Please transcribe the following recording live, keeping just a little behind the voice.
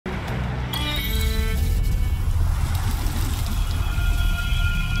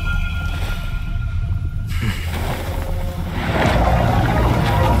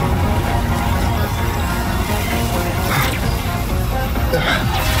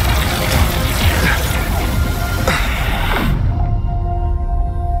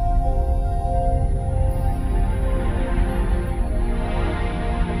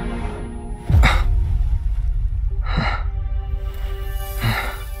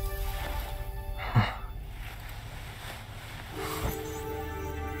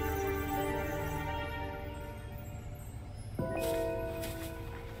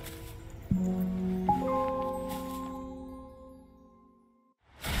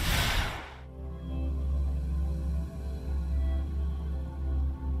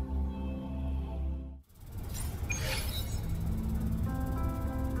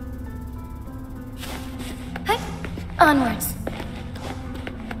Onwards.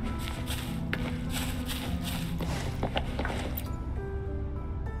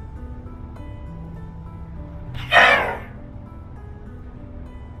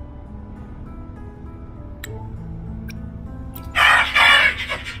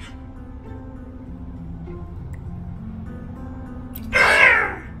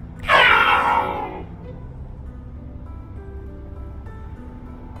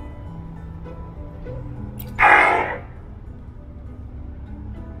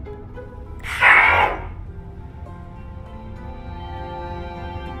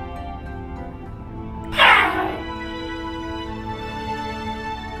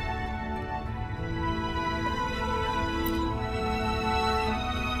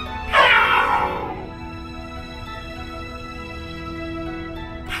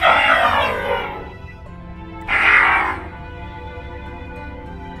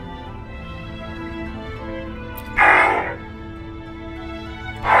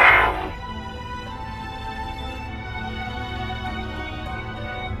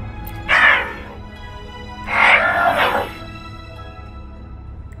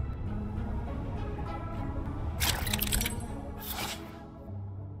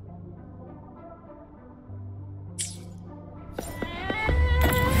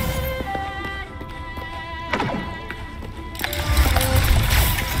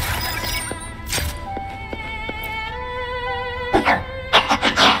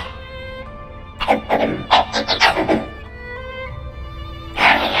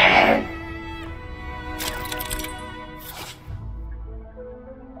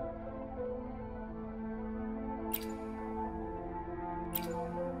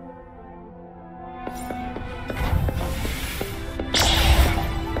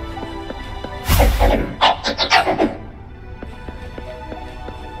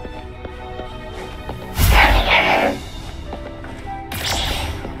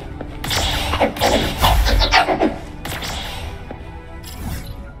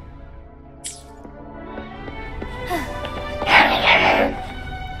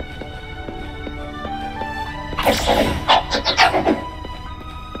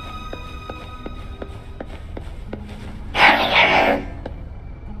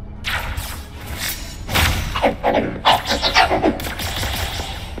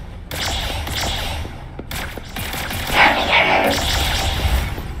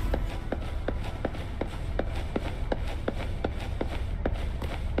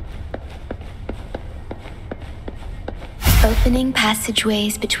 Opening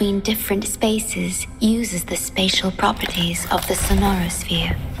passageways between different spaces uses the spatial properties of the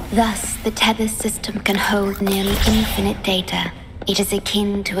sonorosphere. Thus, the tether system can hold nearly infinite data. It is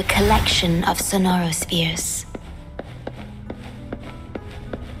akin to a collection of sonorospheres.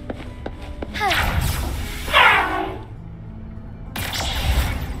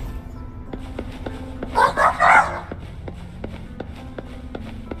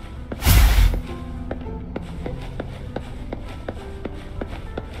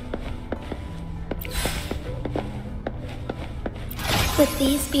 Would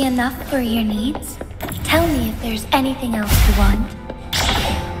these be enough for your needs? Tell me if there's anything else you want.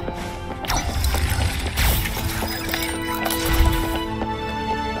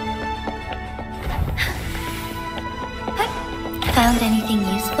 Found anything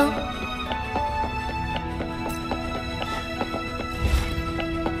useful?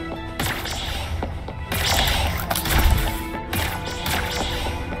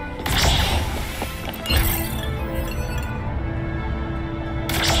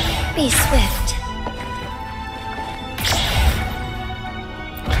 Be swift.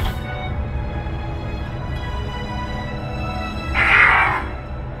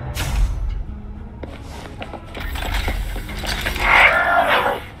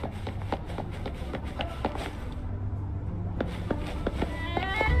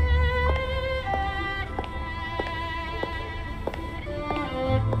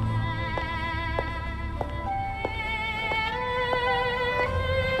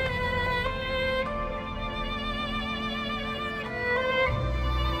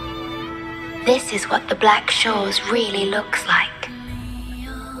 This is what the Black Shores really looks like.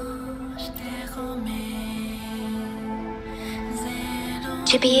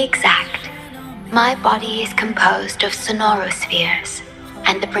 To be exact, my body is composed of sonorospheres,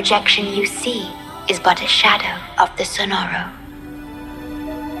 and the projection you see is but a shadow of the sonoro.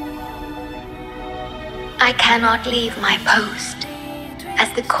 I cannot leave my post.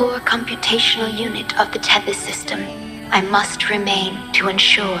 As the core computational unit of the tether system, I must remain to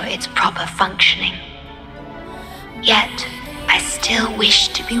ensure its proper functioning. Yet, I still wish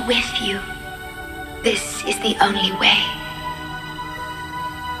to be with you. This is the only way.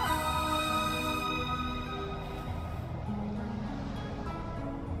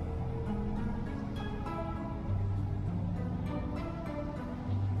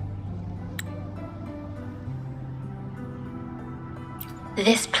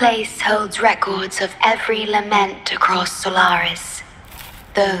 This place holds records of every lament across Solaris.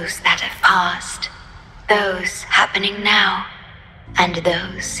 Those that have passed, those happening now, and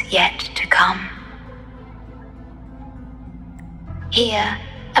those yet to come. Here,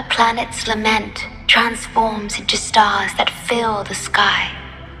 a planet's lament transforms into stars that fill the sky.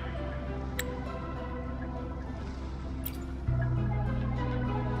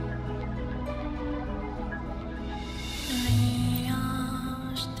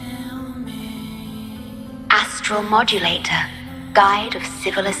 Astral Modulator, guide of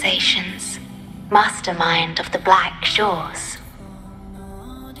civilizations, mastermind of the Black Shores.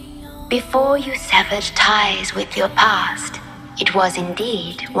 Before you severed ties with your past, it was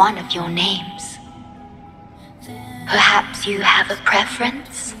indeed one of your names. Perhaps you have a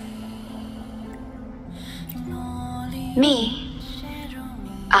preference? Me,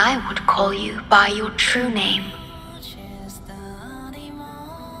 I would call you by your true name.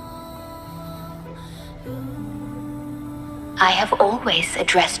 I have always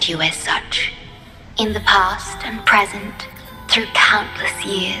addressed you as such, in the past and present, through countless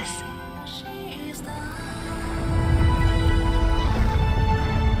years.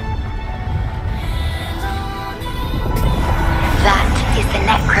 That is the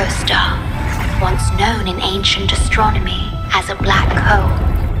Necrostar, once known in ancient astronomy as a black hole.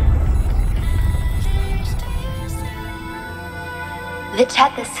 The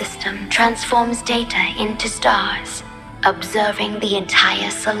tether system transforms data into stars, observing the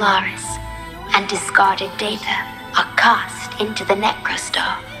entire Solaris, and discarded data are cast into the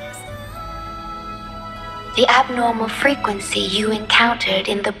Necrostar. The abnormal frequency you encountered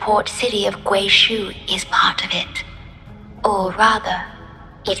in the port city of Guishu is part of it. Or rather,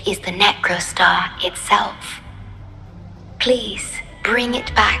 it is the Necrostar itself. Please bring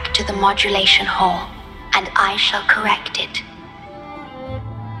it back to the modulation hall, and I shall correct it.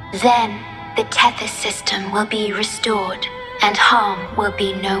 Then, the tether system will be restored, and harm will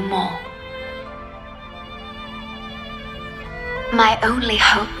be no more. My only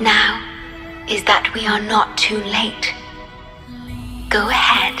hope now is that we are not too late. Go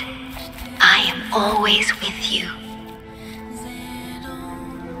ahead. I am always with you.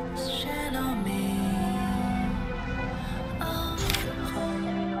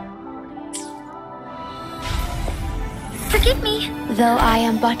 Forgive me. Though I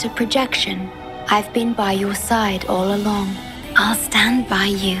am but a projection, I've been by your side all along. I'll stand by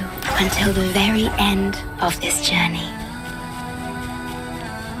you until the very end of this journey.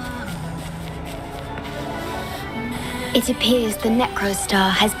 It appears the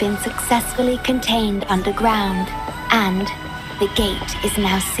Necrostar has been successfully contained underground, and the gate is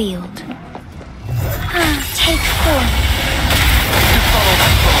now sealed. Take 4.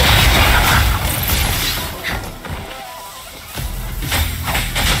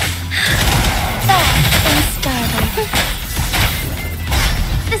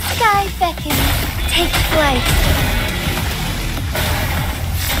 The sky beckons. Take flight.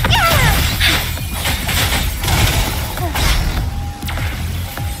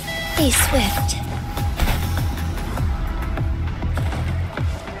 Be swift.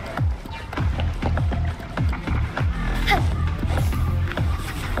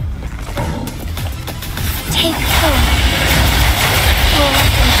 Take 4.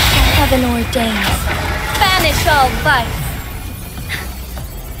 Heaven ordains. Banish all vice.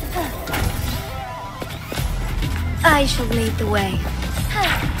 I shall lead the way.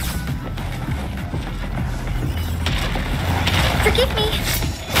 Forgive me.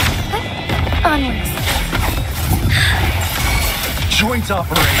 Onwards. Joint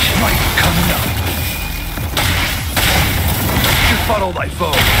operation might be coming up. Befuddle thy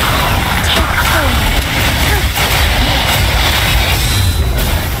foe. Take 4.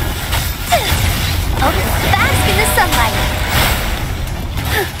 I'll just bask in the sunlight.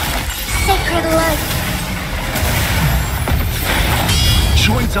 Sacred light.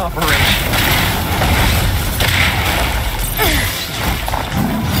 Joint operation.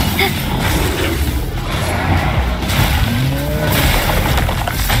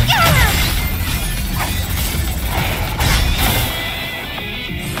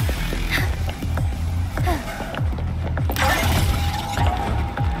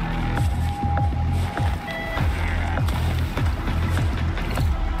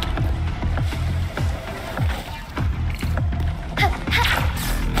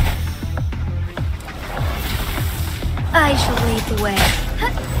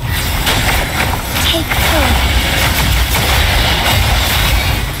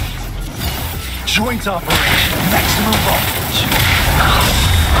 Joint operation. Maximum voltage.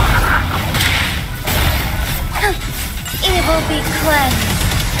 Evil be cleansed.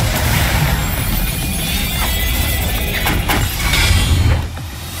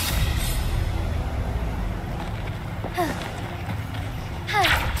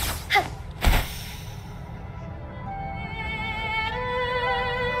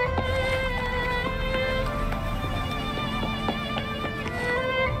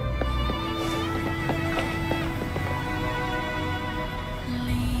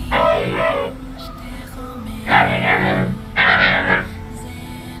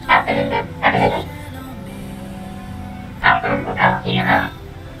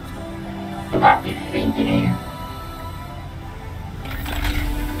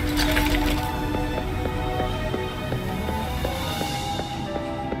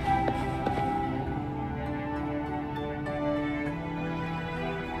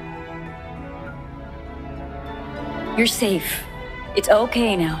 You're safe. It's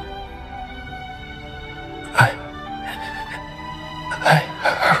okay now. I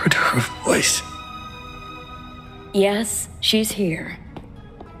heard her voice. Yes, she's here.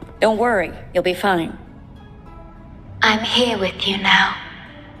 Don't worry, you'll be fine. I'm here with you now.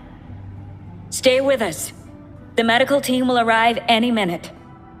 Stay with us. The medical team will arrive any minute.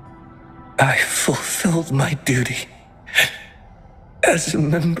 I fulfilled my duty as a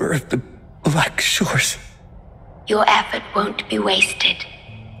member of the Black Shores. Your effort won't be wasted.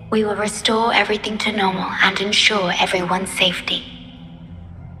 We will restore everything to normal and ensure everyone's safety.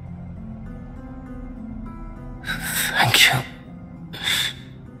 Thank you.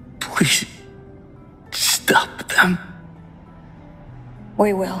 Please, stop them.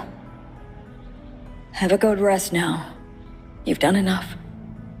 We will. Have a good rest now. You've done enough.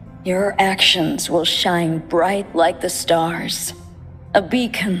 Your actions will shine bright like the stars. A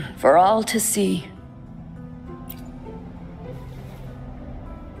beacon for all to see.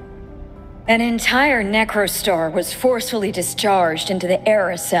 An entire necrostar was forcefully discharged into the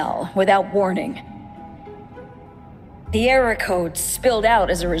Era Cell without warning. The Era Code spilled out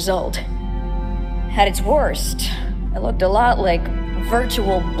as a result. At its worst, it looked a lot like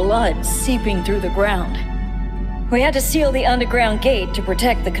virtual blood seeping through the ground. We had to seal the underground gate to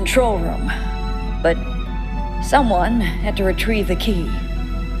protect the control room, but someone had to retrieve the key.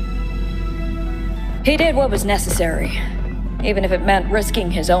 He did what was necessary, even if it meant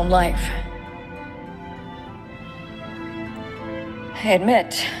risking his own life. I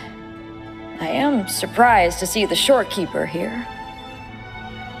admit, I am surprised to see the shorekeeper here.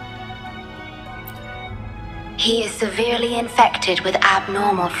 He is severely infected with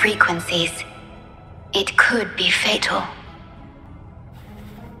abnormal frequencies. It could be fatal.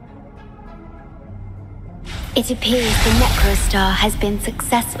 It appears the necrostar has been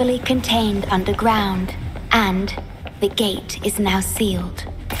successfully contained underground, and the gate is now sealed.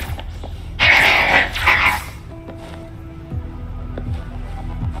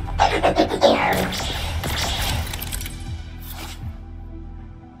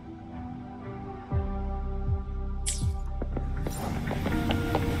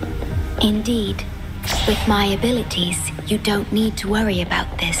 Indeed, with my abilities, you don't need to worry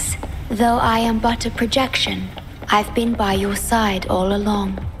about this. Though I am but a projection, I've been by your side all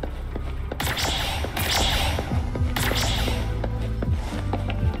along.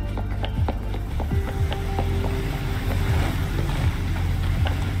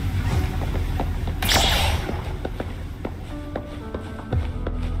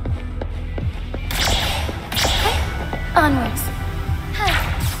 Onwards.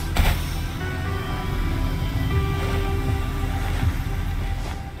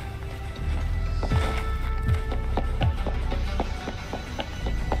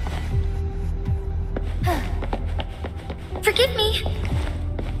 Forgive me.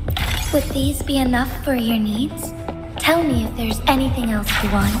 Would these be enough for your needs? Tell me if there's anything else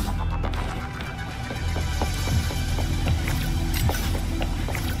you want.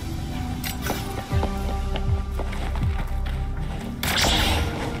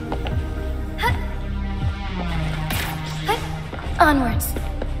 Onwards.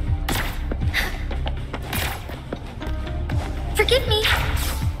 Forgive me.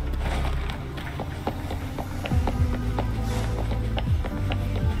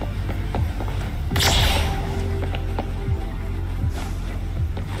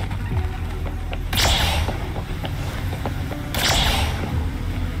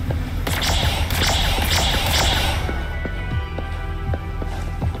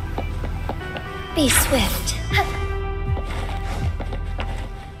 Be swift.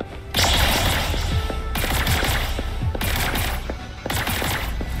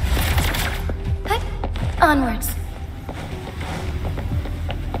 Onwards.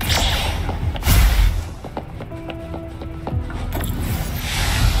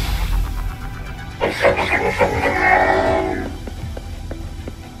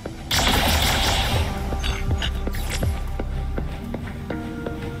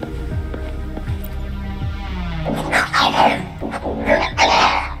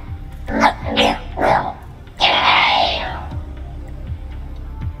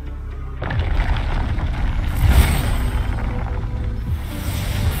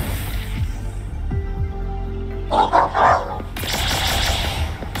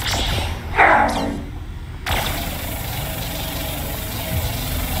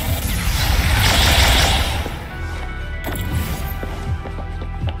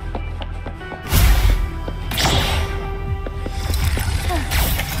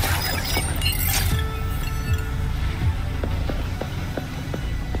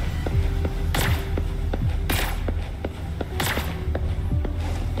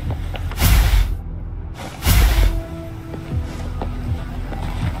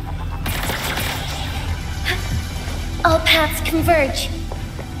 All paths converge.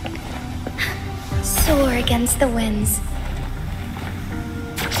 Soar against the winds.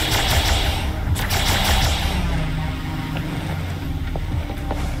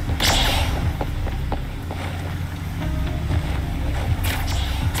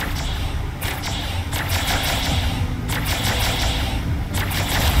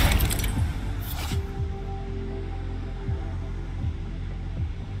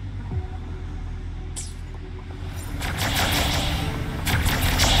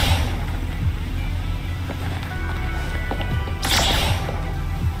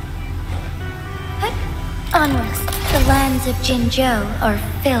 Onwards. The lands of Jinzhou are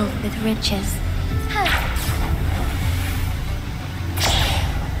filled with riches.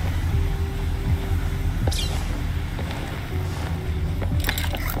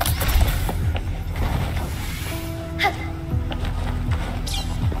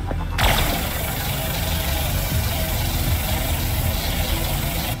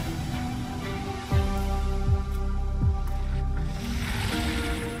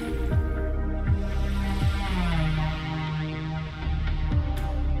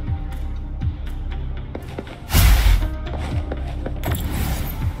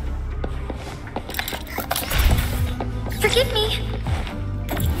 Forgive me.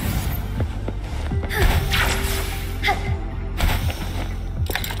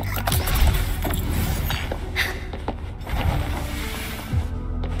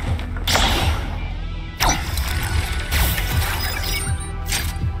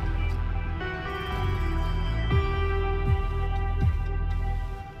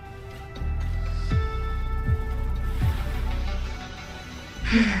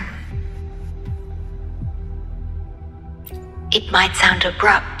 It might sound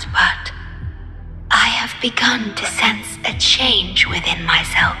abrupt, but I have begun to sense a change within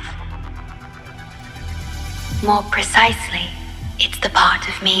myself. More precisely, it's the part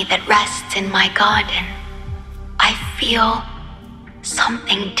of me that rests in my garden. I feel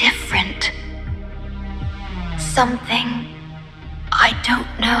something different. Something I don't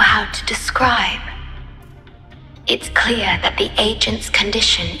know how to describe. It's clear that the agent's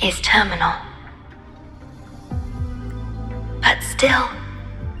condition is terminal. But still,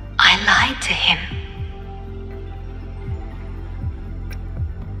 I lied to him.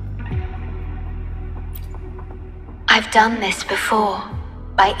 I've done this before,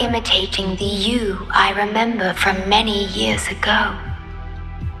 by imitating the you I remember from many years ago.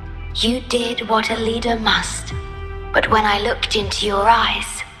 You did what a leader must, but when I looked into your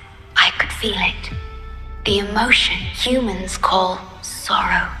eyes, I could feel it. The emotion humans call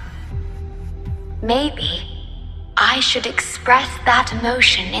sorrow. Maybe I should express that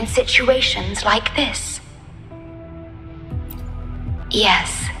emotion in situations like this.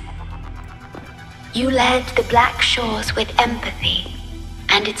 Yes. You led the Black Shores with empathy,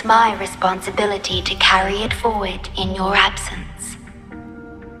 and it's my responsibility to carry it forward in your absence.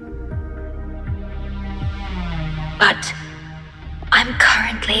 But I'm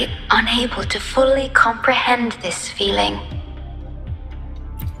currently unable to fully comprehend this feeling.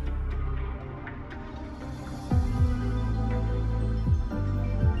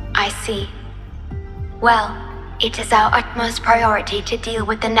 I see. Well, it is our utmost priority to deal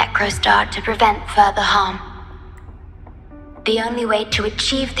with the Necrostar to prevent further harm. The only way to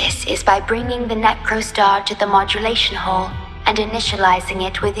achieve this is by bringing the Necrostar to the modulation hall and initializing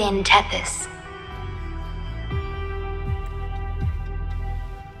it within Tethys.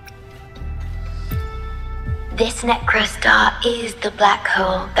 This necrostar is the black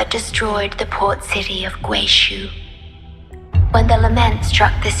hole that destroyed the port city of Guishu. When the lament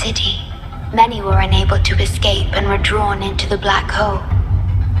struck the city, many were unable to escape and were drawn into the black hole.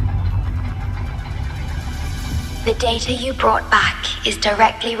 The data you brought back is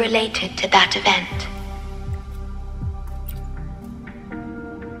directly related to that event.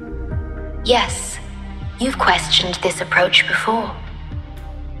 Yes, you've questioned this approach before.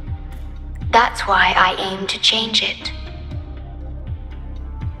 That's why I aim to change it.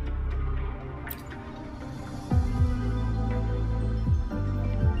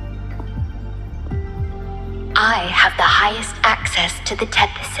 I have the highest access to the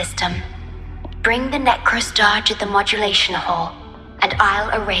tether system. Bring the necrostar to the modulation hall, and I'll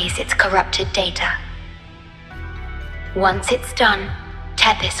erase its corrupted data. Once it's done,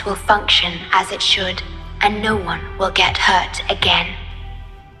 Tethys will function as it should, and no one will get hurt again.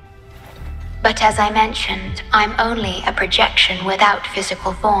 But as I mentioned, I'm only a projection without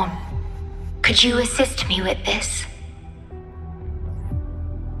physical form. Could you assist me with this?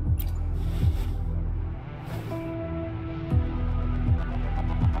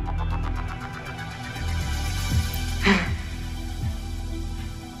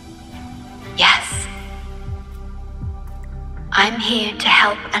 Yes. I'm here to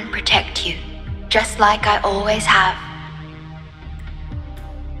help and protect you, just like I always have.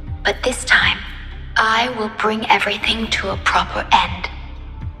 But this time, I will bring everything to a proper end.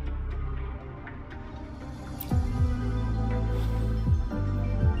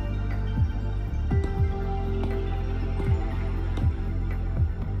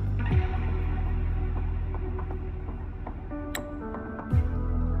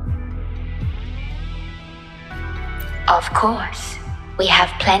 Of course, we have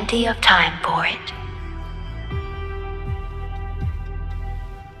plenty of time for it.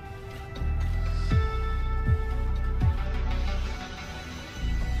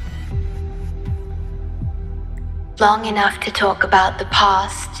 Long enough to talk about the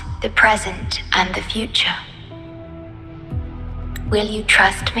past, the present, and the future. Will you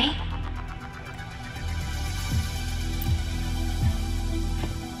trust me?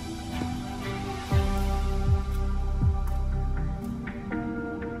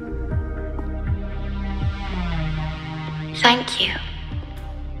 Thank you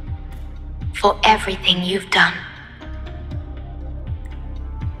for everything you've done.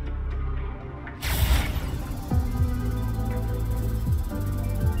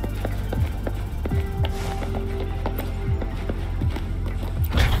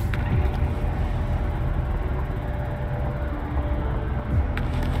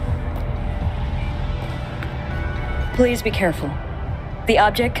 Please be careful. The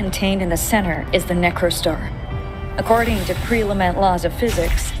object contained in the center is the necrostar. According to pre-lament laws of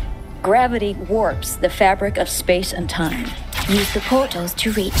physics, gravity warps the fabric of space and time. Use the portals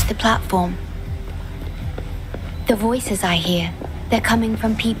to reach the platform. The voices I hear, they're coming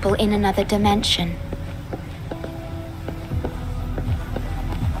from people in another dimension.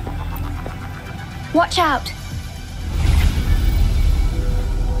 Watch out!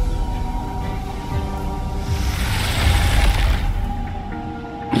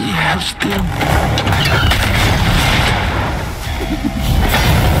 Yes, Tim.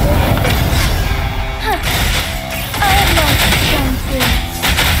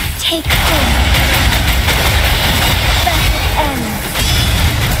 Take hold. That ends.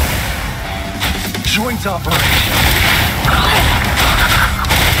 Joint operation.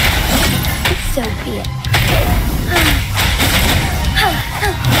 So be it.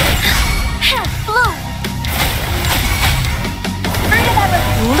 Bloom! Burn them with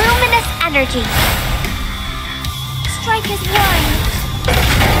luminous energy. Strike as one.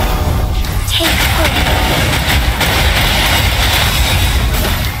 Take hold.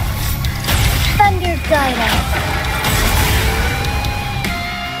 Thunder guide us.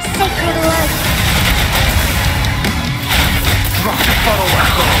 Sacred light. Drop the funnel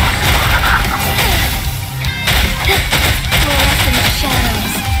echo. Fluorescent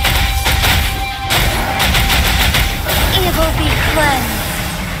shadows. Evil be cleansed.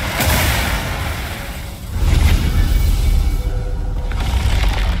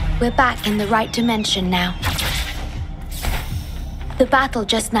 We're back in the right dimension now. The battle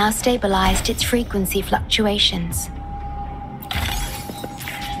just now stabilized its frequency fluctuations.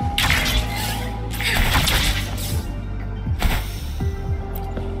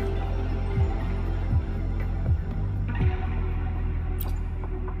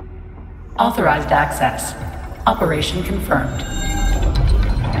 Authorized access. Operation confirmed.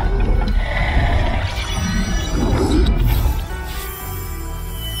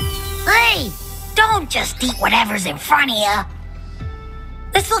 Hey! Don't just eat whatever's in front of you.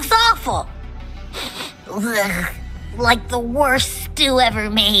 This looks awful. Ugh, like the worst stew ever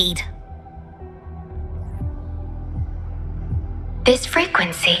made. This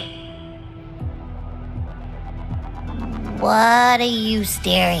frequency. What are you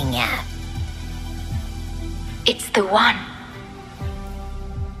staring at? It's the one.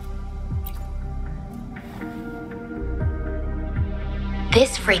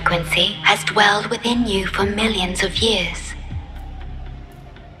 This frequency has dwelled within you for millions of years.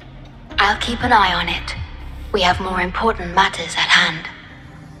 I'll keep an eye on it. We have more important matters at hand.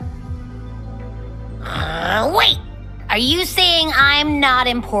 Wait! Are you saying I'm not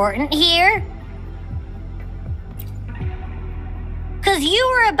important here? 'Cause you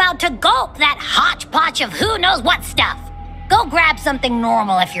were about to gulp that hodgepodge of who knows what stuff. Go grab something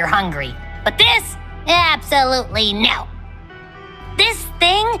normal if you're hungry. But this? Absolutely no. This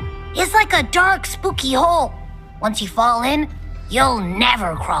thing is like a dark, spooky hole. Once you fall in, you'll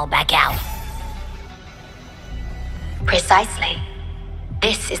never crawl back out. Precisely.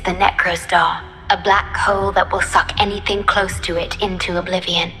 This is the Necrostar, a black hole that will suck anything close to it into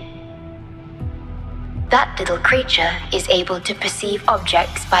oblivion. That little creature is able to perceive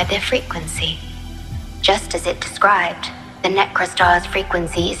objects by their frequency. Just as it described, the Necrostar's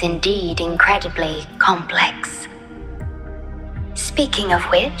frequency is indeed incredibly complex. Speaking of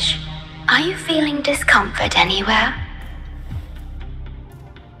which, are you feeling discomfort anywhere?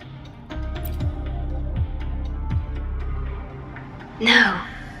 No,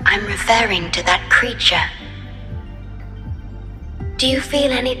 I'm referring to that creature. Do you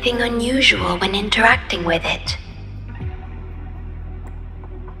feel anything unusual when interacting with it?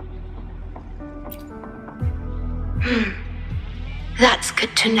 That's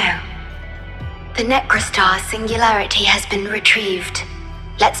good to know. The Necrostar's singularity has been retrieved.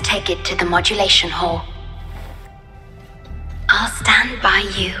 Let's take it to the modulation hall. I'll stand by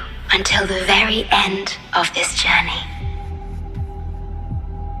you until the very end of this journey.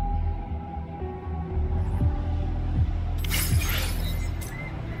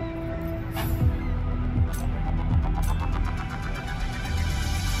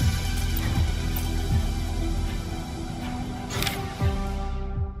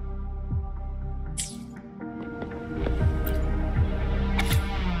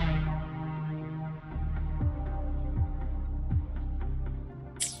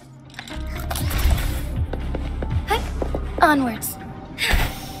 Onwards.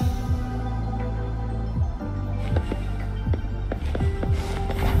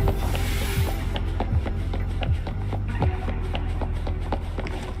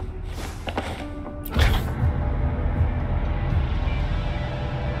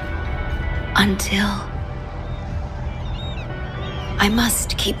 Until I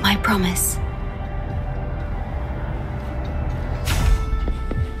must keep my promise.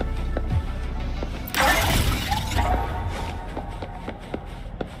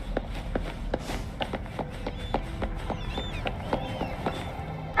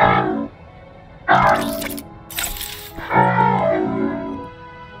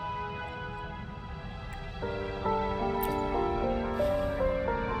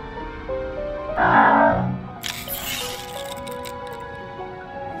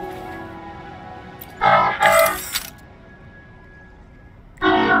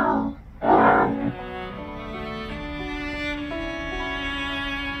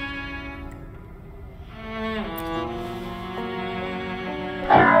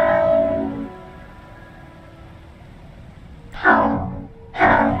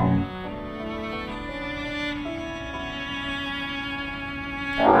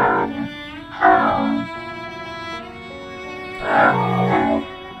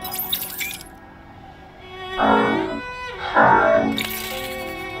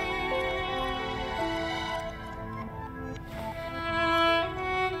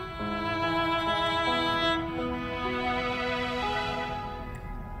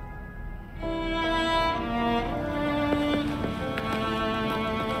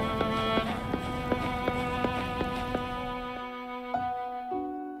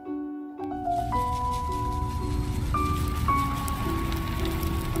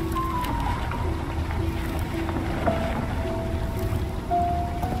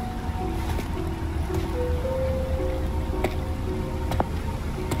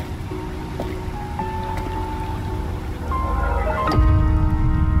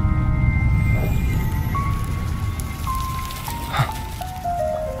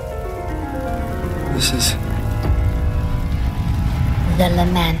 This is... The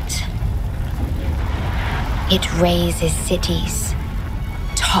lament. It raises cities,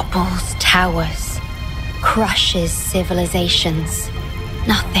 topples towers, crushes civilizations.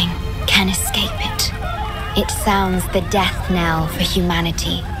 Nothing can escape it. It sounds the death knell for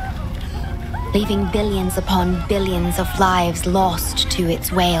humanity, leaving billions upon billions of lives lost to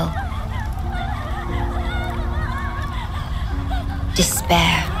its wail.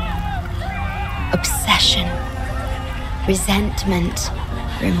 Despair, obsession, resentment,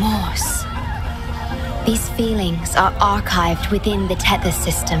 remorse. These feelings are archived within the tether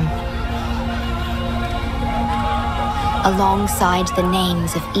system, alongside the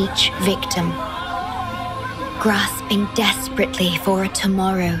names of each victim, grasping desperately for a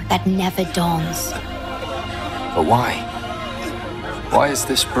tomorrow that never dawns. But why? Why is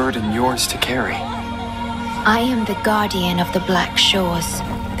this burden yours to carry? I am the guardian of the Black Shores,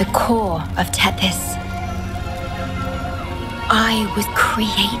 the core of Tethys. I was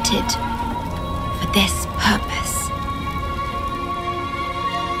created for this purpose.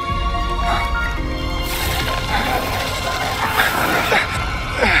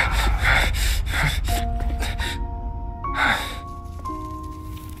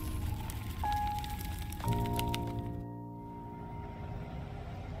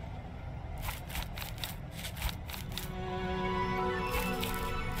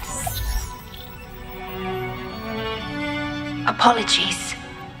 Apologies.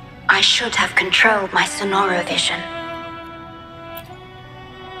 I should have controlled my sonoro vision.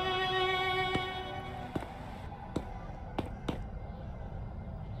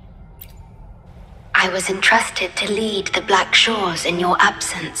 I was entrusted to lead the Black Shores in your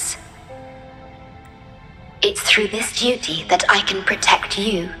absence. It's through this duty that I can protect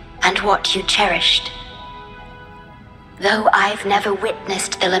you and what you cherished. Though I've never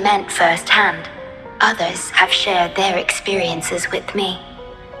witnessed the lament firsthand, others have shared their experiences with me.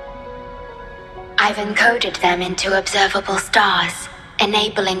 I've encoded them into observable stars,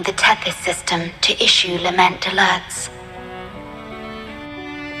 enabling the Tethys system to issue lament alerts.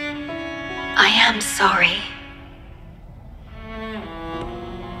 I am sorry.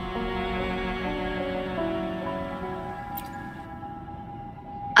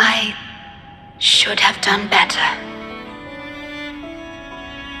 I should have done better.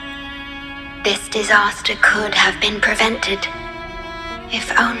 This disaster could have been prevented, if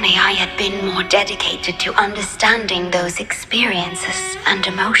only I had been more dedicated to understanding those experiences and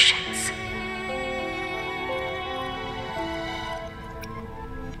emotions.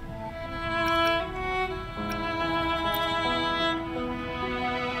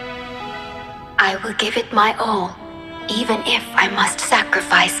 I will give it my all, even if I must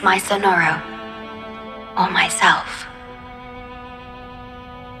sacrifice my Sonoro, or myself.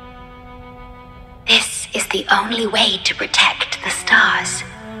 This is the only way to protect the stars,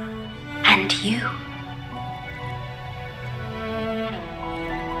 and you.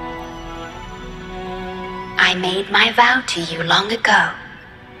 I made my vow to you long ago.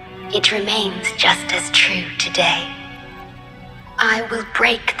 It remains just as true today. I will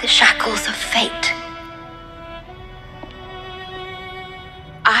break the shackles of fate.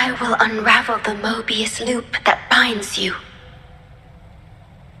 I will unravel the Mobius loop that binds you.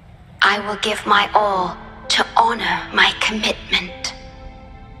 I will give my all to honor my commitment.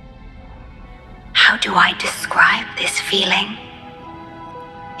 How do I describe this feeling?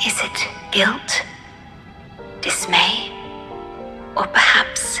 Is it guilt, dismay, or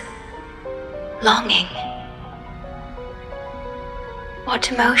perhaps longing?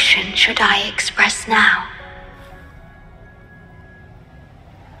 What emotion should I express now?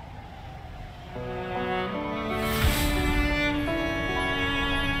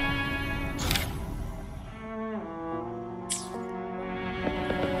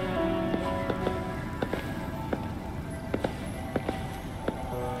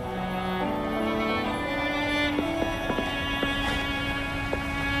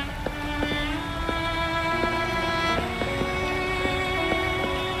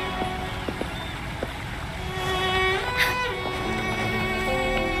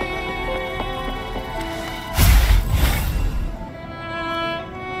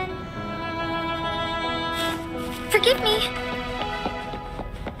 Forgive me.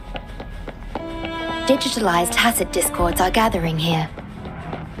 Digitalized Hasid discords are gathering here.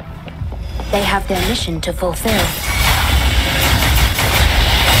 They have their mission to fulfill.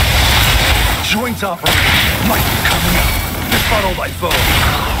 Joint operation might be coming up. Befuddle my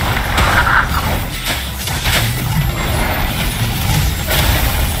foe.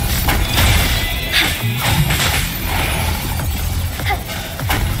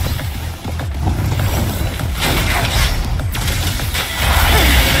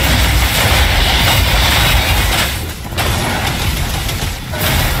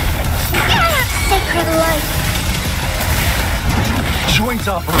 Joint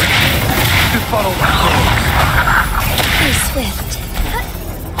operation. Befuddle my foes. Be swift.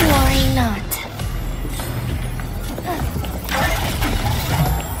 Worry not.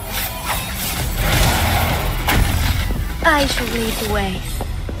 I shall lead the way.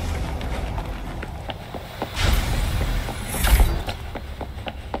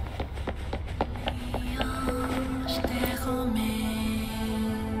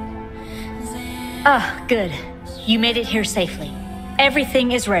 Ah, good. You made it here safely.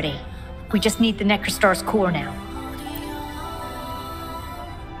 Everything is ready. We just need the Necrostar's core now.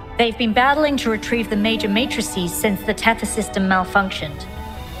 They've been battling to retrieve the major matrices since the Tethys system malfunctioned.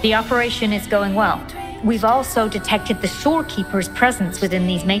 The operation is going well. We've also detected the Shorekeeper's presence within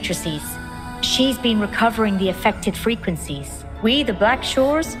these matrices. She's been recovering the affected frequencies. We, the Black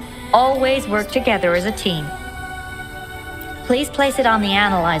Shores, always work together as a team. Please place it on the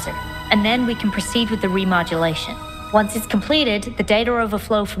analyzer, and then we can proceed with the remodulation. Once it's completed, the data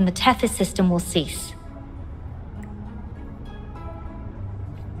overflow from the Tethys system will cease.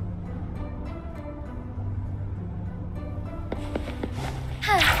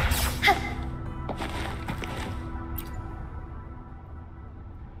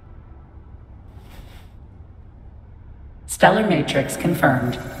 Stellar matrix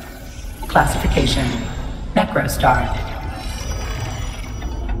confirmed. Classification: Necrostar.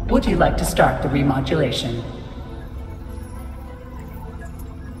 Would you like to start the remodulation?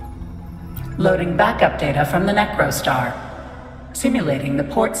 Loading backup data from the Necrostar. Simulating the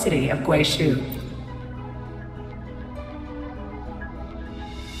port city of Guishu.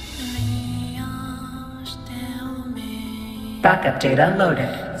 Backup data loaded.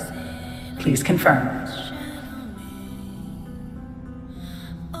 Please confirm.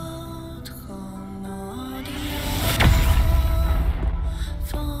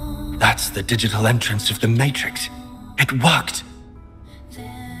 That's the digital entrance of the Matrix. It worked!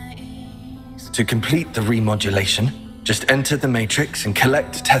 To complete the remodulation, just enter the Matrix and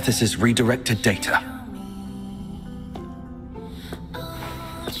collect Tethys' redirected data.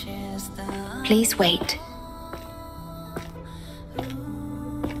 Please wait.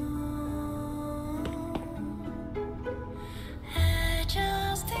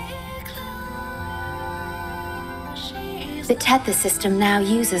 The Tethys system now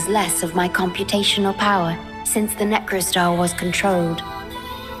uses less of my computational power since the Necrostar was controlled.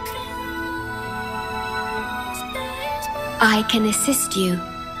 I can assist you.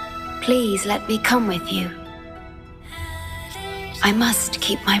 Please let me come with you. I must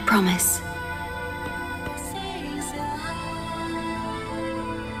keep my promise.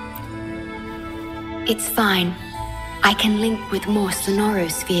 It's fine. I can link with more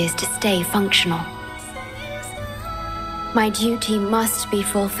sonorospheres to stay functional. My duty must be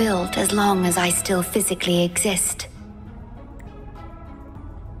fulfilled as long as I still physically exist.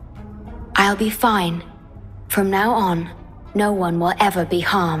 I'll be fine. From now on, no one will ever be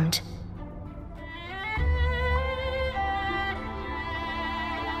harmed.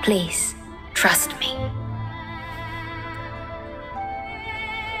 Please, trust me.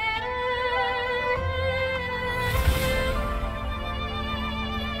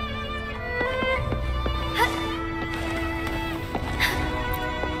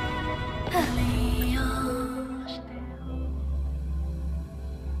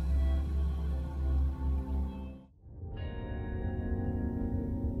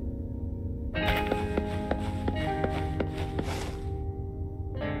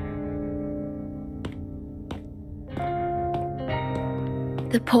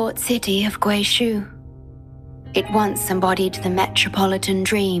 The port city of Guishu. It once embodied the metropolitan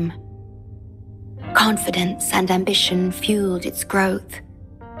dream. Confidence and ambition fueled its growth,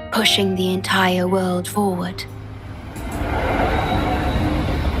 pushing the entire world forward.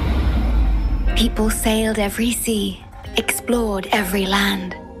 People sailed every sea, explored every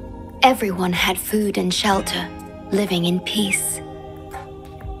land. Everyone had food and shelter, living in peace.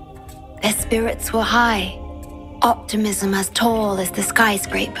 Their spirits were high, optimism as tall as the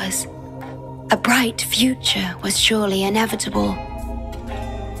skyscrapers. A bright future was surely inevitable.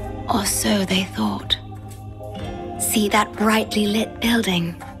 Or so they thought. See that brightly lit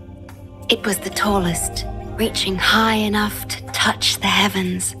building? It was the tallest, reaching high enough to touch the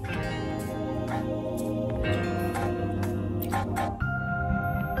heavens.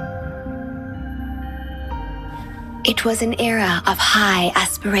 It was an era of high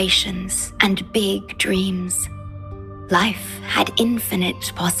aspirations and big dreams. Life had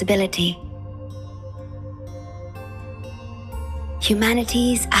infinite possibility.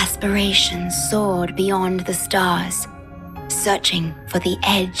 Humanity's aspirations soared beyond the stars, searching for the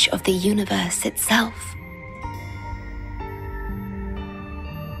edge of the universe itself.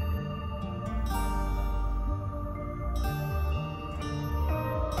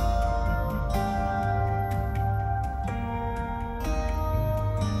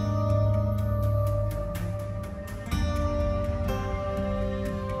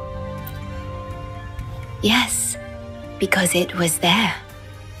 Yes, because it was there,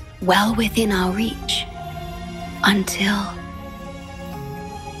 well within our reach, until...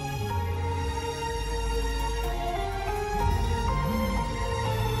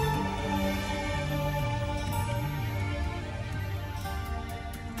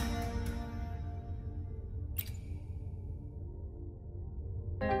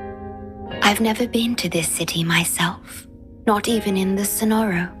 I've never been to this city myself, not even in the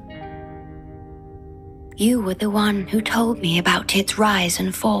Sonoro. You were the one who told me about its rise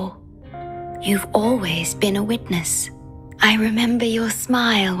and fall. You've always been a witness. I remember your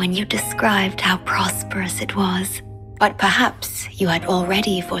smile when you described how prosperous it was, but perhaps you had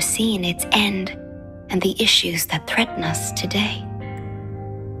already foreseen its end and the issues that threaten us today.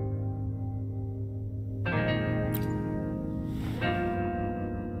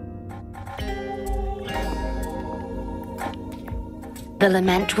 The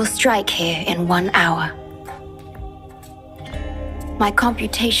lament will strike here in 1 hour. My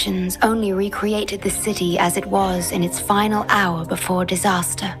computations only recreated the city as it was in its final hour before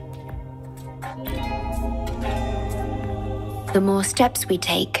disaster. The more steps we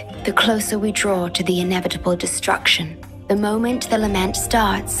take, the closer we draw to the inevitable destruction. The moment the lament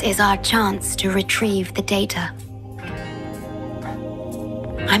starts is our chance to retrieve the data.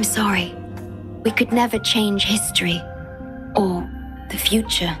 I'm sorry. We could never change history, or the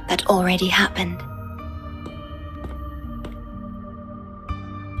future that already happened.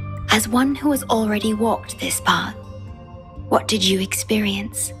 As one who has already walked this path, what did you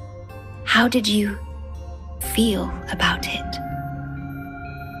experience? How did you feel about it?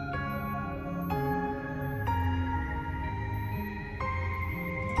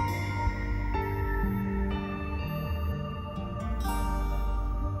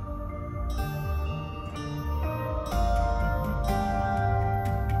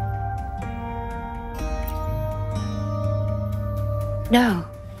 No.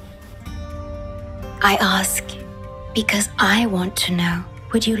 I ask because I want to know.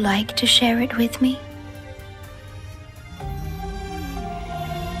 Would you like to share it with me?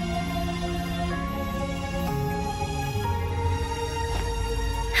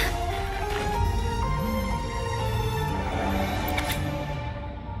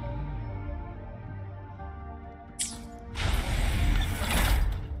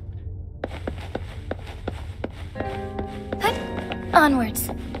 Onwards.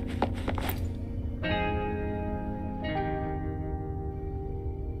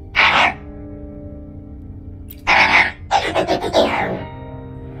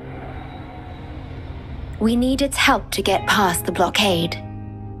 We need its help to get past the blockade.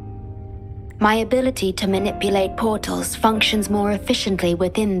 My ability to manipulate portals functions more efficiently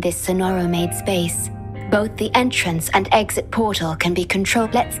within this Sonoro-made space. Both the entrance and exit portal can be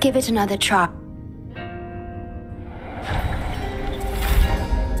controlled. Let's give it another try.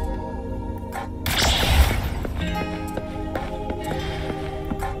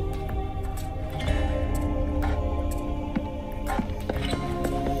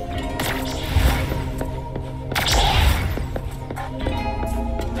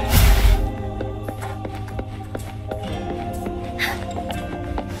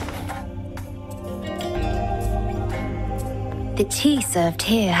 The tea served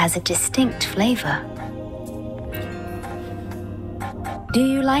here has a distinct flavor. Do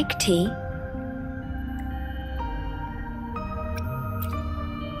you like tea?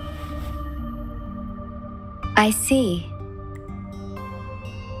 I see.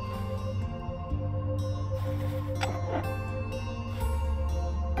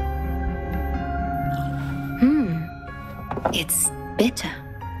 It's bitter.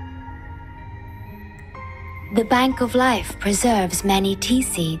 The Bank of Life preserves many tea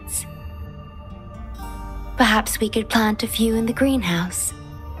seeds. Perhaps we could plant a few in the greenhouse.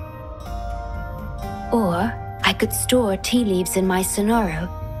 Or I could store tea leaves in my Sonoro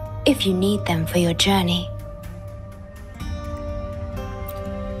if you need them for your journey.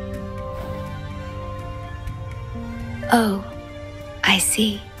 Oh, I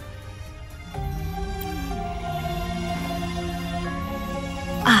see.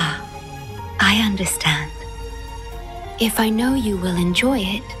 Ah, I understand. If I know you will enjoy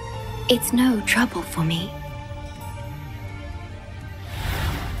it, it's no trouble for me.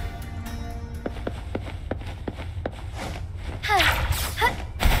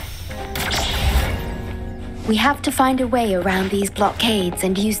 We have to find a way around these blockades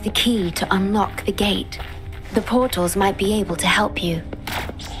and use the key to unlock the gate. The portals might be able to help you.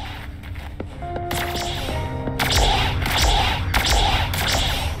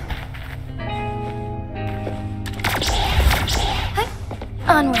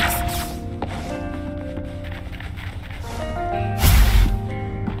 Onwards.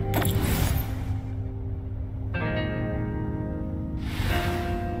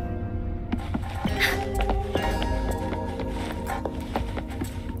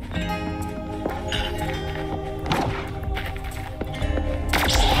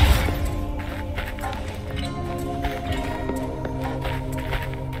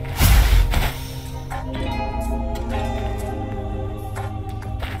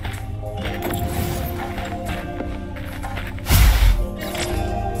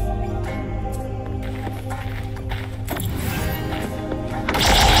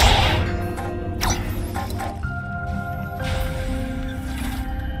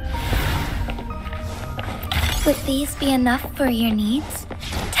 Would these be enough for your needs?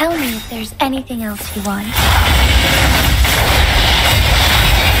 Tell me if there's anything else you want.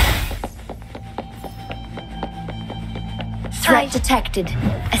 Threat detected.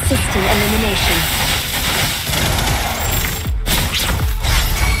 Assisting elimination.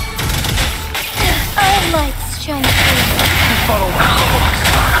 Our lights shine through. Befuddle my foes.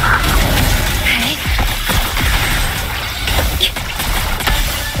 Okay.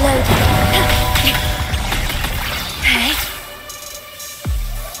 Loaded. Okay.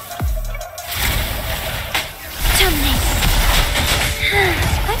 Terminate.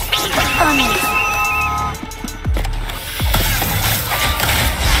 On it.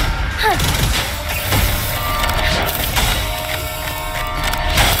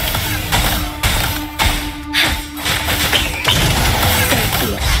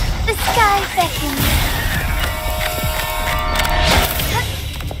 The sky beckons.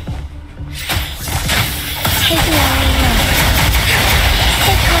 Take me away.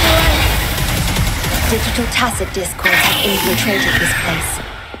 Take me away. Digital tacit discourse has infiltrated this place.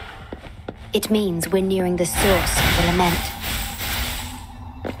 It means we're nearing the source of the lament.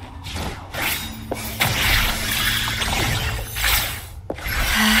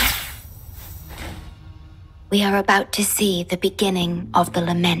 We are about to see the beginning of the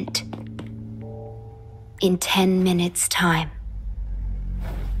lament. In 10 minutes' time.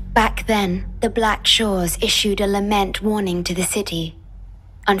 Back then, the Black Shores issued a lament warning to the city.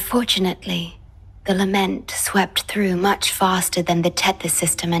 Unfortunately, the lament swept through much faster than the Tethys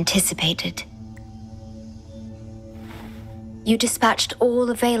system anticipated. You dispatched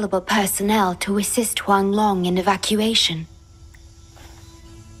all available personnel to assist Huang Long in evacuation.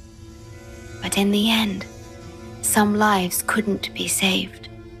 But in the end, some lives couldn't be saved.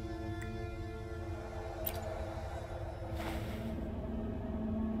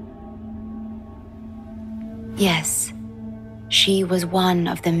 Yes, she was one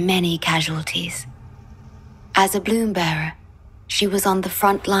of the many casualties. As a bloom bearer, she was on the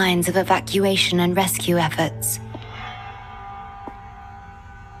front lines of evacuation and rescue efforts.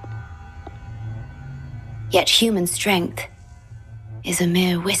 Yet human strength is a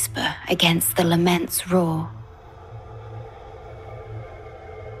mere whisper against the lament's roar.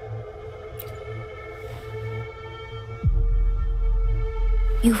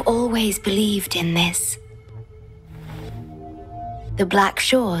 You've always believed in this. The Black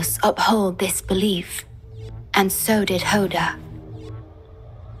Shores uphold this belief, and so did Hoda.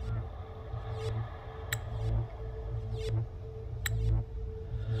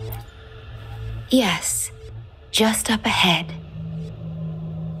 Yes, just up ahead.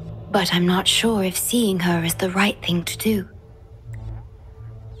 But I'm not sure if seeing her is the right thing to do.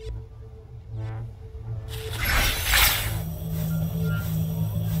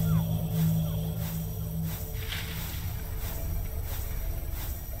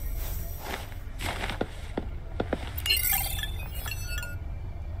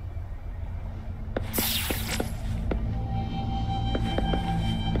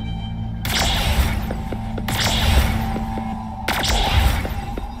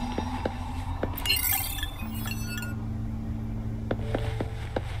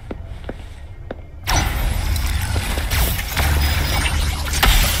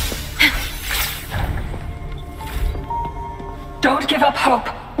 Don't give up hope.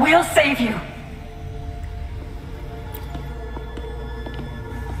 We'll save you.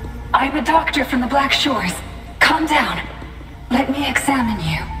 I'm a doctor from the Black Shores. Calm down. Let me examine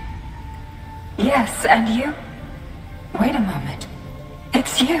you. Yes, and you? Wait a moment.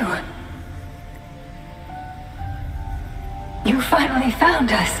 It's you. You finally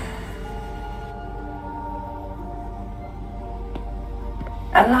found us.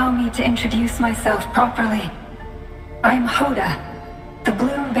 Allow me to introduce myself properly. I'm Hoda, the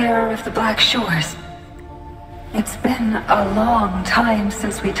bloom bearer of the Black Shores. It's been a long time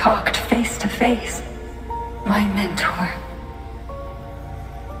since we talked face to face, my mentor.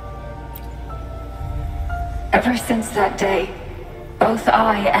 Ever since that day, both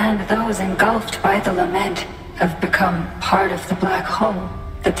I and those engulfed by the lament have become part of the black hole.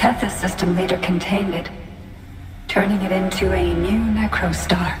 The Tethys system later contained it, turning it into a new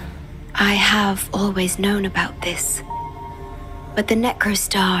necrostar. I have always known about this. But the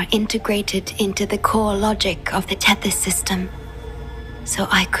necrostar integrated into the core logic of the Tethys system, so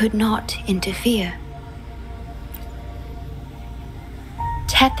I could not interfere.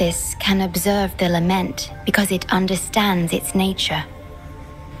 Tethys can observe the lament because it understands its nature.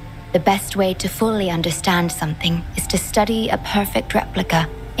 The best way to fully understand something is to study a perfect replica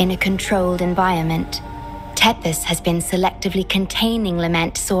in a controlled environment. Tethys has been selectively containing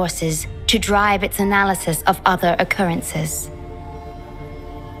lament sources to drive its analysis of other occurrences.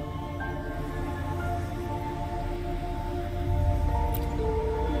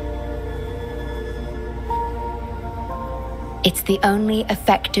 It's the only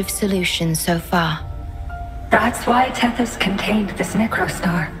effective solution so far. That's why Tethys contained this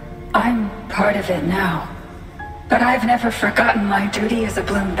necrostar. I'm part of it now. But I've never forgotten my duty as a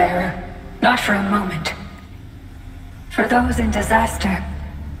bloom bearer. Not for a moment. For those in disaster,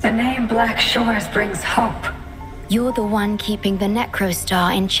 the name Black Shores brings hope. You're the one keeping the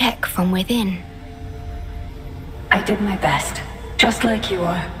necrostar in check from within. I did my best, just like you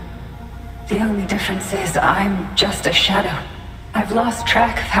are. The only difference is I'm just a shadow. I've lost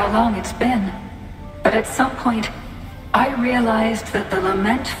track of how long it's been. But at some point, I realized that the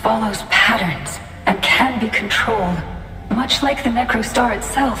lament follows patterns and can be controlled, much like the necrostar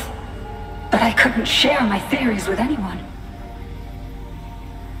itself. But I couldn't share my theories with anyone.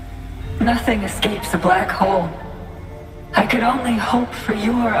 Nothing escapes a black hole. I could only hope for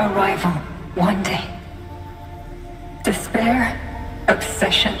your arrival one day. Despair,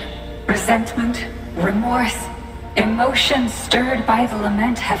 obsession, resentment, remorse, emotions stirred by the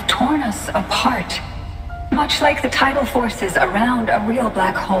lament have torn us apart, much like the tidal forces around a real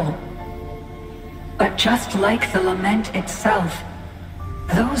black hole. But just like the lament itself,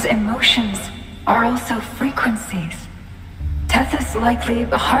 those emotions are also frequencies. Tethys likely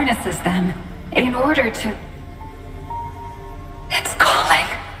harnesses them in order to... It's calling.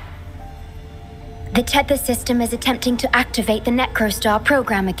 The tether system is attempting to activate the necrostar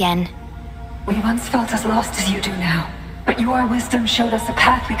program again. We once felt as lost as you do now, but your wisdom showed us a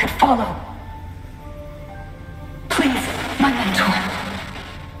path we could follow. Please, my mentor.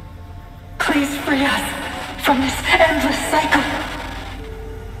 Please free us from this endless cycle.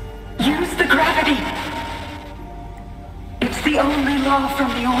 Use the gravity. It's the only law from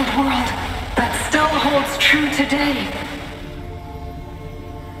the old world that still holds true today.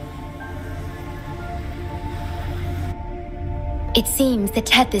 It seems the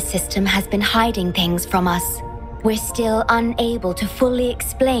tether system has been hiding things from us. We're still unable to fully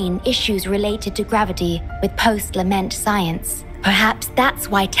explain issues related to gravity with post-lament science. Perhaps that's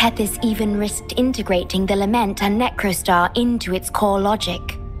why Tethys even risked integrating the lament and necrostar into its core logic.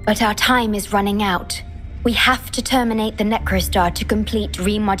 But our time is running out. We have to terminate the necrostar to complete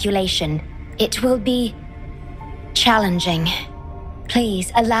remodulation. It will be challenging.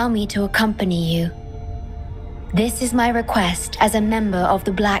 Please allow me to accompany you. This is my request as a member of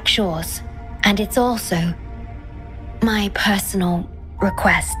the Black Shores, and it's also my personal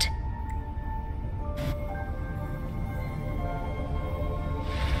request.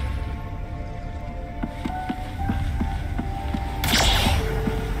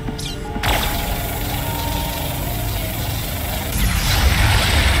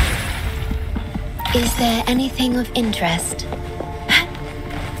 Is there anything of interest?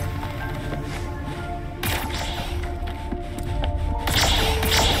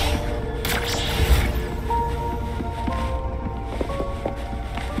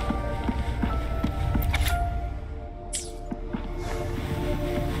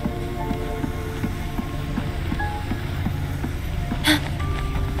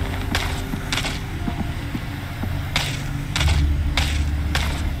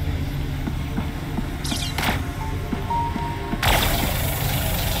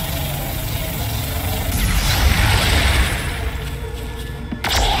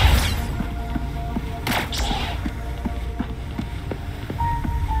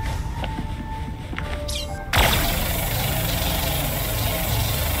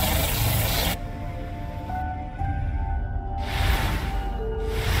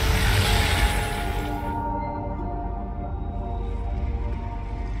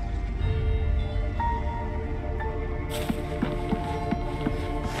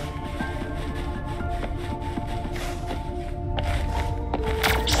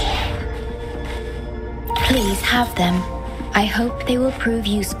 Please have them. I hope they will prove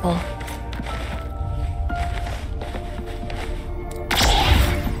useful.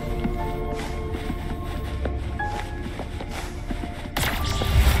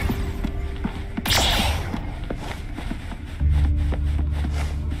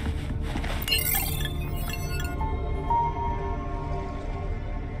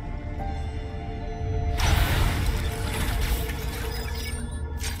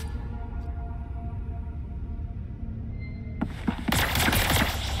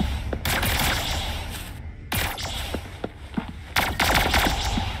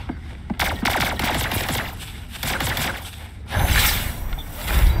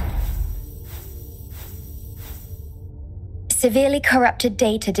 Severely corrupted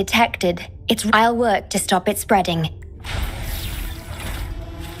data detected. I'll work to stop it spreading.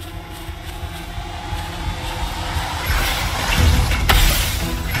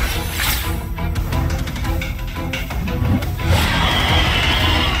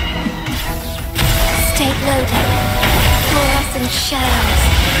 Stay loaded. Fluorescent shadows.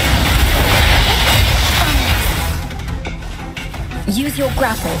 Use your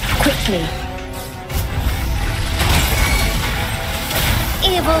grapple, quickly.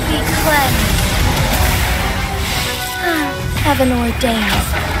 Evil be cleansed. Heaven ordains.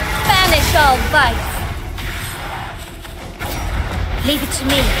 Banish all vice. Leave it to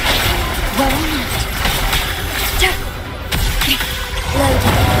me. Worry not.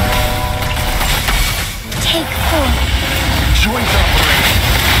 Loaded. Take form. Joint operation.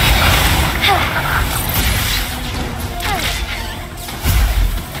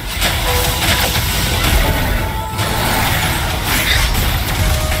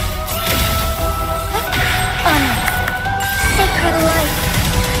 Sacred light.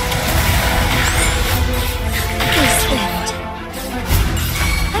 Be swift.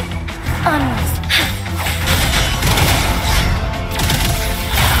 Onwards.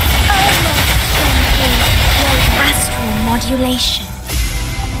 Astral modulation.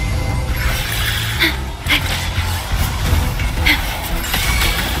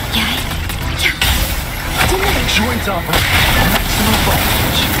 Joint operation. Maximum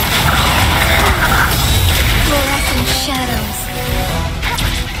voltage. Fluorescent shadows.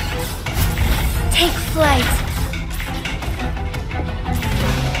 Take flight.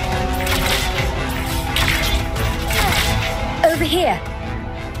 Over here.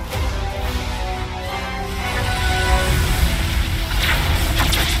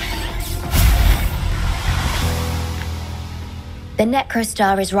 The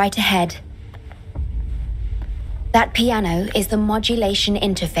Necrostar is right ahead. That piano is the modulation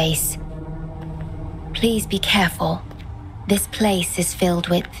interface. Please be careful. This place is filled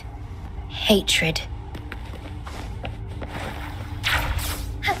with hatred.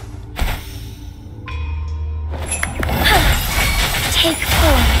 Take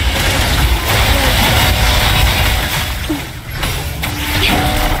form.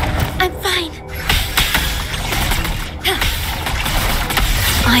 I'm fine.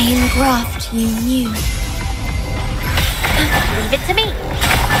 I engraft you new. Leave it to me.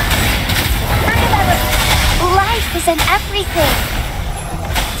 Life is in everything.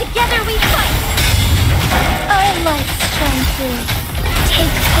 Together we fight. Our lights shine through.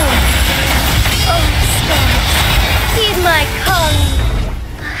 Take form. Oh, stars, heed my calling.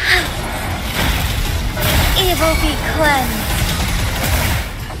 Evil be cleansed.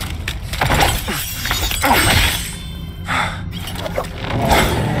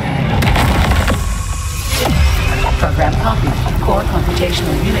 Program copied. Core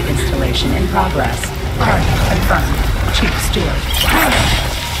computational unit installation in progress. Target confirmed. Chief Steward.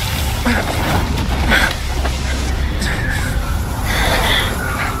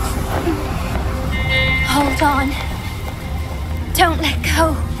 Hold on. Don't let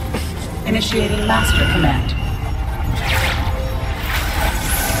go. Initiating master command.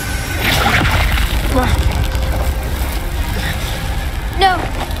 No.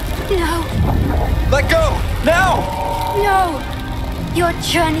 No. Let go! Now! No. Your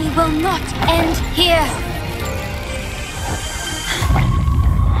journey will not end here.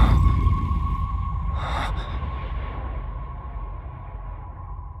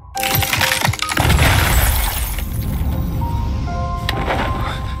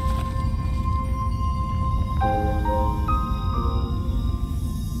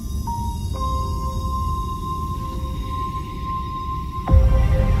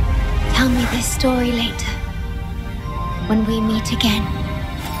 Tell me this story later, when we meet again.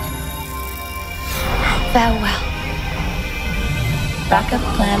 Farewell. Backup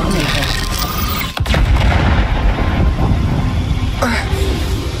plan enabled.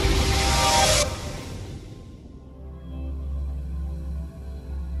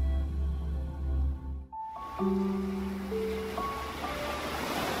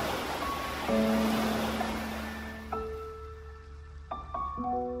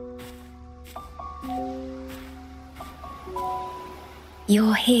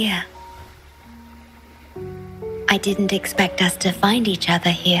 You're here. I didn't expect us to find each other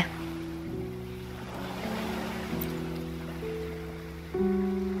here.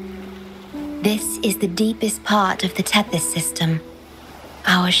 This is the deepest part of the Tethys system.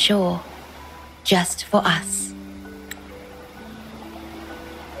 Our shore, just for us.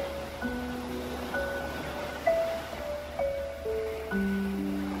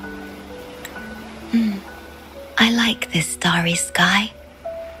 I like like this starry sky.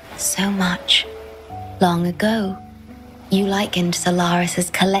 So much. Long ago, you likened Solaris's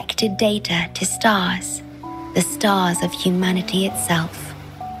collected data to stars, the stars of humanity itself.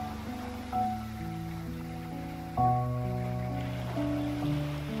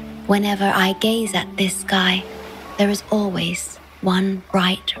 Whenever I gaze at this sky, there is always one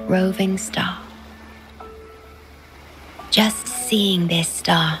bright roving star. Just seeing this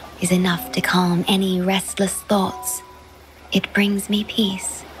star is enough to calm any restless thoughts. It brings me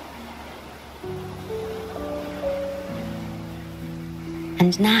peace.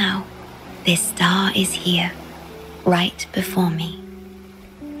 And now, this star is here, right before me.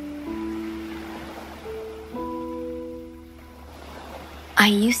 I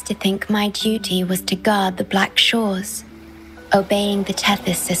used to think my duty was to guard the Black Shores, obeying the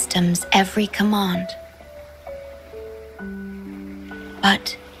Tethys system's every command.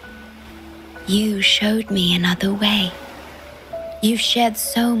 But you showed me another way. You shared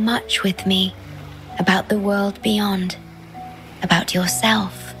so much with me about the world beyond, about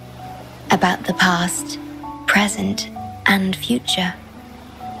yourself, about the past, present, and future.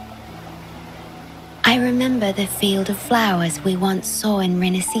 I remember the field of flowers we once saw in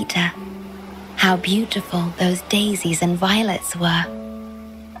Renacita, how beautiful those daisies and violets were.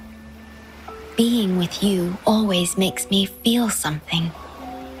 Being with you always makes me feel something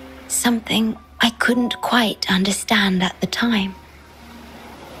I couldn't quite understand at the time.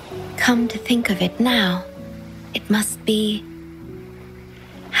 Come to think of it now, it must be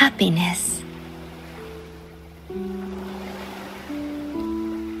happiness.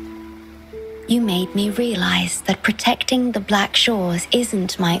 You made me realize that protecting the Black Shores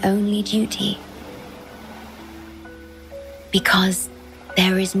isn't my only duty. Because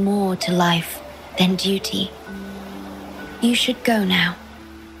there is more to life than duty. You should go now.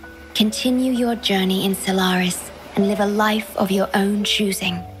 Continue your journey in Solaris and live a life of your own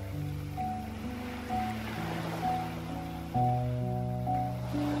choosing.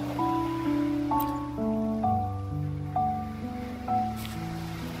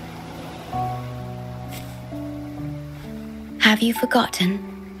 Have you forgotten?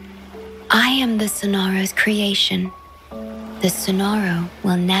 I am the Sonoro's creation. The Sonoro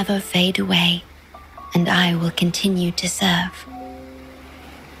will never fade away, and I will continue to serve.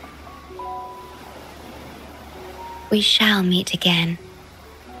 We shall meet again,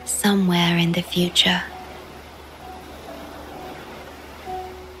 somewhere in the future.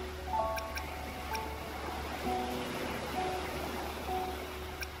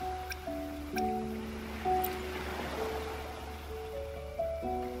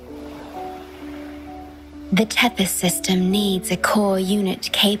 The Tethys system needs a core unit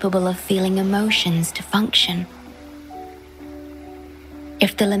capable of feeling emotions to function.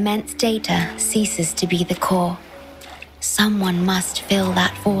 If the Lament's data ceases to be the core, someone must fill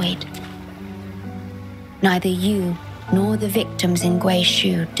that void. Neither you nor the victims in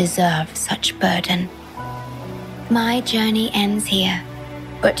Guishu deserve such burden. My journey ends here,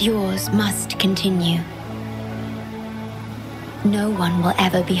 but yours must continue. No one will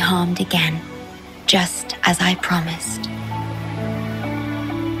ever be harmed again, just as I promised.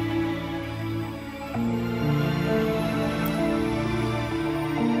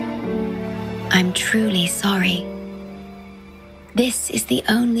 I'm truly sorry. This is the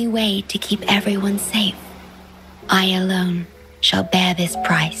only way to keep everyone safe. I alone shall bear this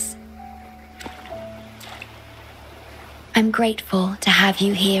price. I'm grateful to have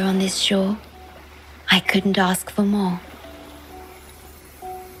you here on this shore. I couldn't ask for more.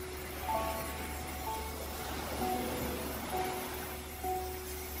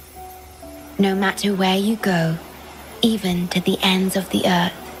 No matter where you go, even to the ends of the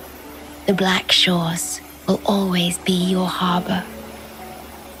earth, the Black Shores will always be your harbor.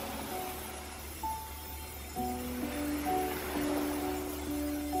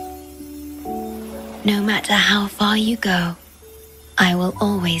 No matter how far you go, I will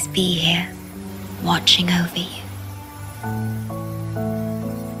always be here, watching over you.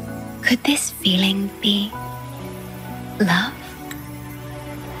 Could this feeling be love?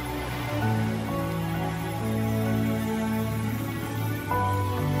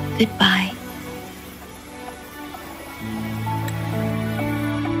 Goodbye.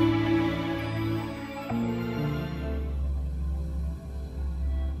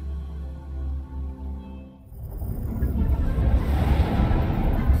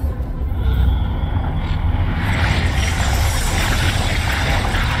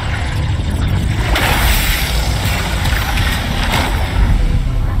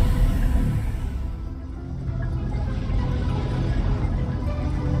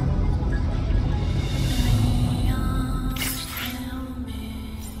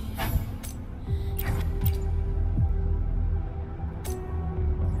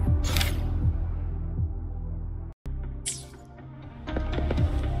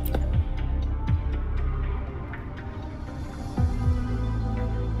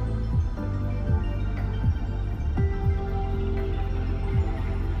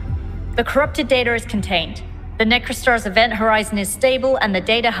 The corrupted data is contained. The Necrostar's event horizon is stable and the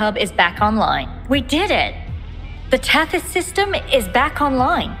data hub is back online. We did it! The Tethys system is back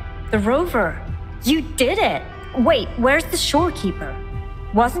online. The rover. You did it! Wait, where's the Shorekeeper?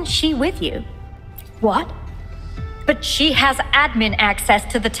 Wasn't she with you? What? But she has admin access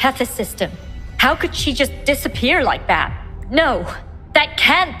to the Tethys system. How could she just disappear like that? No, that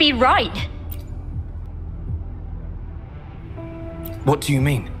can't be right! What do you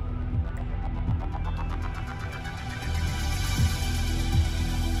mean?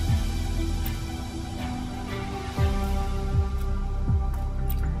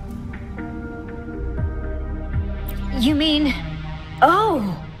 You mean...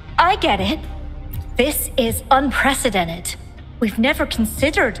 Oh, I get it. This is unprecedented. We've never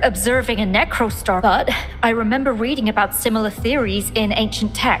considered observing a Necrostar, but I remember reading about similar theories in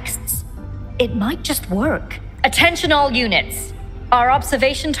ancient texts. It might just work. Attention all units. Our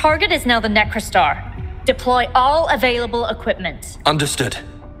observation target is now the Necrostar. Deploy all available equipment. Understood.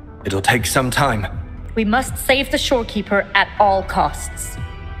 It'll take some time. We must save the Shorekeeper at all costs.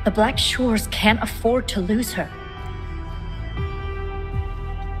 The Black Shores can't afford to lose her.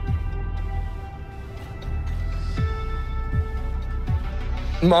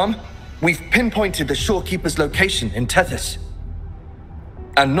 Mom, we've pinpointed the Shorekeeper's location in Tethys.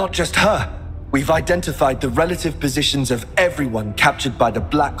 And not just her. We've identified the relative positions of everyone captured by the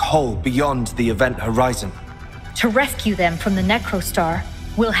black hole beyond the event horizon. To rescue them from the Necrostar,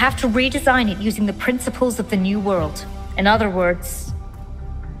 we'll have to redesign it using the principles of the New World. In other words...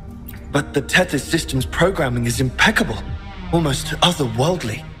 But the Tethys system's programming is impeccable. Almost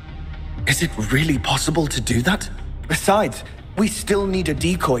otherworldly. Is it really possible to do that? Besides, we still need a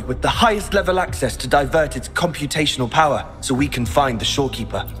decoy with the highest level access to divert its computational power so we can find the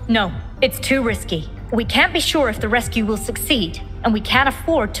Shorekeeper. No, it's too risky. We can't be sure if the rescue will succeed, and we can't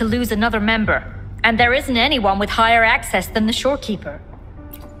afford to lose another member. And there isn't anyone with higher access than the Shorekeeper.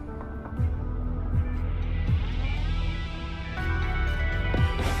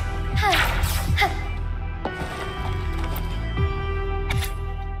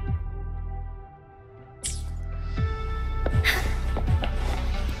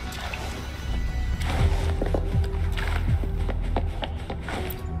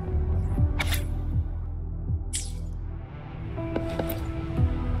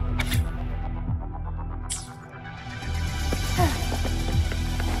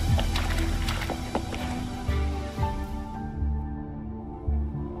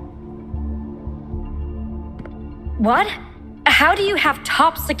 What? How do you have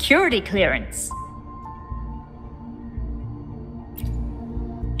top security clearance?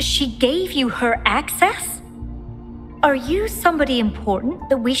 She gave you her access? Are you somebody important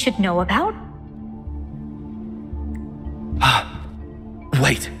that we should know about?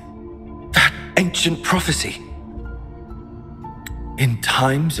 Wait. That ancient prophecy. In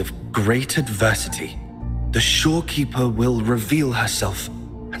times of great adversity, the Shorekeeper will reveal herself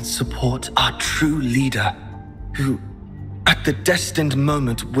and support our true leader, who, at the destined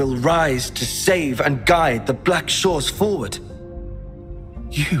moment, will rise to save and guide the Black Shores forward.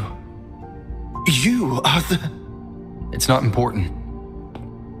 You are the... It's not important.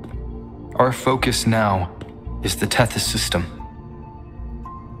 Our focus now is the Tethys system.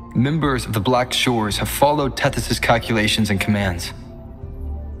 Members of the Black Shores have followed Tethys' calculations and commands.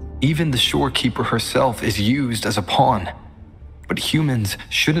 Even the Shorekeeper herself is used as a pawn, but humans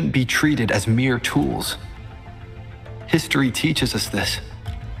shouldn't be treated as mere tools. History teaches us this,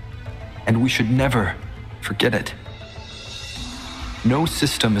 and we should never forget it. No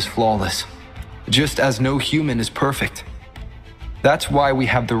system is flawless, just as no human is perfect. That's why we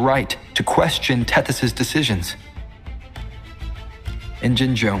have the right to question Tethys' decisions. In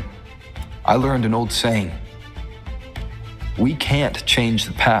Jinzhou, I learned an old saying. We can't change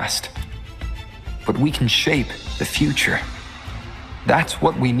the past, but we can shape the future. That's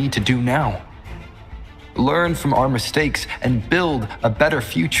what we need to do now. Learn from our mistakes and build a better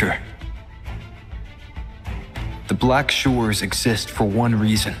future. The Black Shores exist for one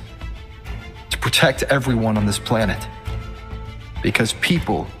reason: to protect everyone on this planet. Because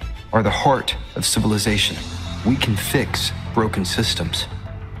people are the heart of civilization. We can fix broken systems.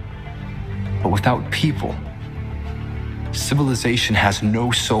 But without people, civilization has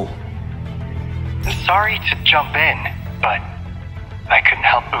no soul. Sorry to jump in, but I couldn't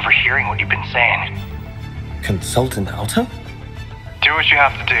help overhearing what you've been saying. Consultant Alto? Do what you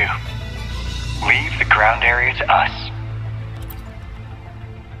have to do. Leave the ground area to us.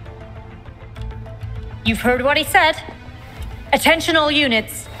 You've heard what he said. Attention all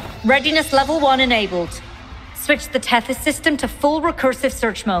units. Readiness level 1 enabled. Switch the Tethys system to full recursive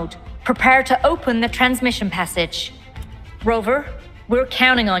search mode. Prepare to open the transmission passage. Rover, we're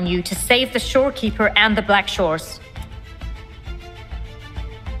counting on you to save the Shorekeeper and the Black Shores.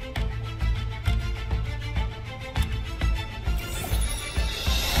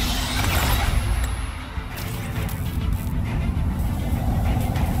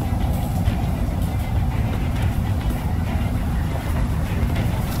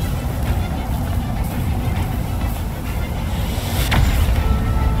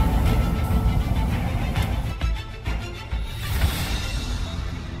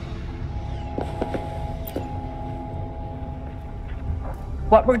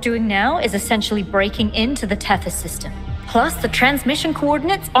 What we're doing now is essentially breaking into the Tethys system. Plus, the transmission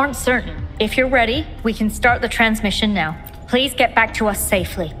coordinates aren't certain. If you're ready, we can start the transmission now. Please get back to us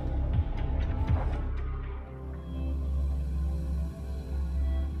safely.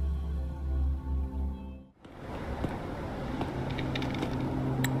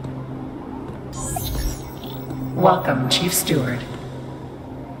 Welcome, Chief Steward.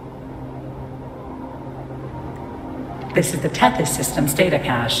 This is the Tethys system's data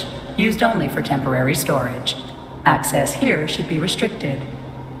cache, used only for temporary storage. Access here should be restricted.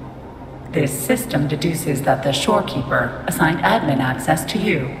 This system deduces that the Shorekeeper assigned admin access to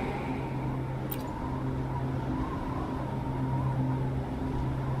you.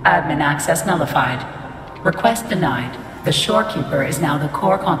 Admin access nullified. Request denied. The Shorekeeper is now the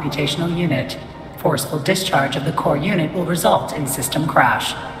core computational unit. Forceful discharge of the core unit will result in system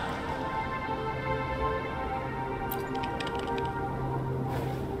crash.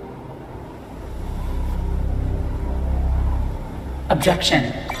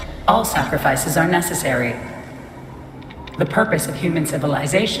 Objection. All sacrifices are necessary. The purpose of human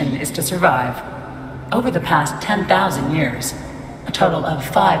civilization is to survive. Over the past 10,000 years, a total of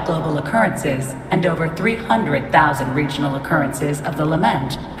 5 global occurrences and over 300,000 regional occurrences of the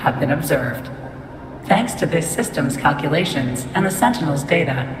lament have been observed. Thanks to this system's calculations and the Sentinel's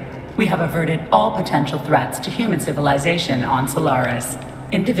data, we have averted all potential threats to human civilization on Solaris.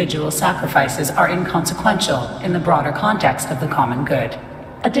 Individual sacrifices are inconsequential in the broader context of the common good.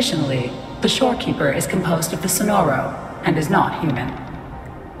 Additionally, the Shorekeeper is composed of the Sonoro and is not human.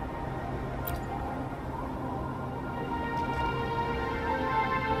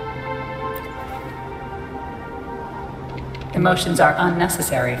 Emotions are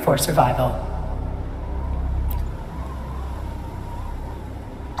unnecessary for survival.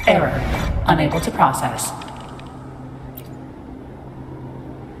 Error. Unable to process.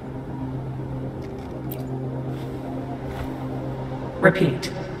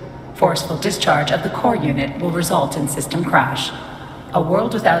 Repeat. Forceful discharge of the core unit will result in system crash. A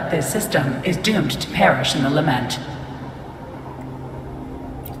world without this system is doomed to perish in the lament.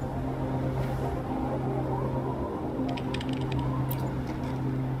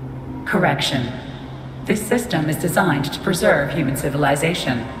 Correction. This system is designed to preserve human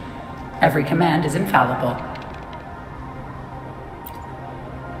civilization. Every command is infallible.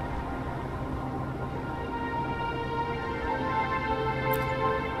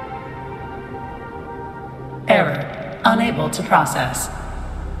 Error. Unable to process.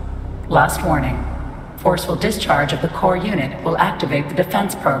 Last warning. Forceful discharge of the core unit will activate the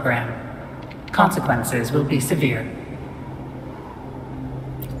defense program. Consequences will be severe.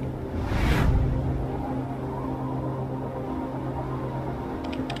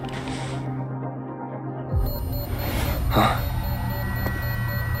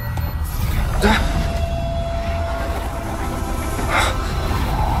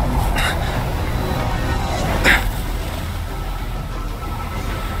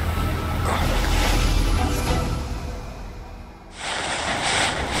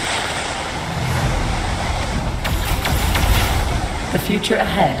 The future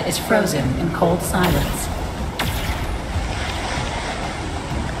ahead is frozen in cold silence.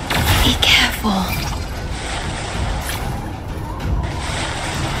 Be careful.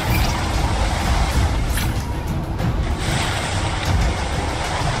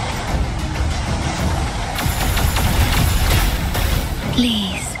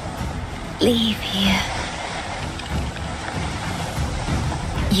 Please, leave here.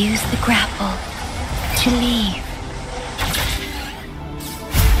 Use the grapple to leave.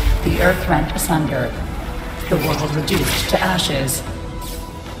 The earth rent asunder. The world reduced to ashes.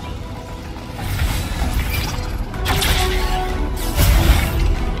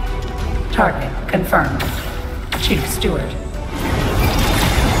 Target confirmed. Chief Steward.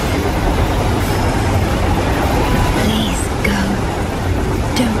 Please go.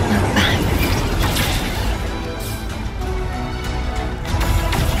 Don't look back.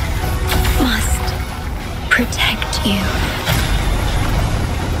 Must protect you.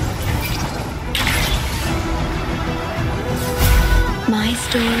 My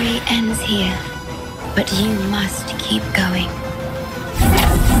story ends here, but you must keep going.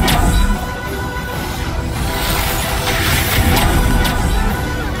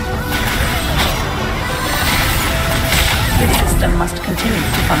 This system must continue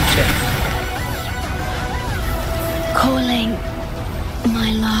to function. Calling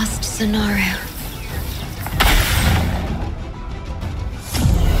my last Sonoro.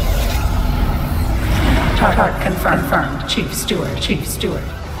 Target confirmed. Chief Steward. Chief Steward.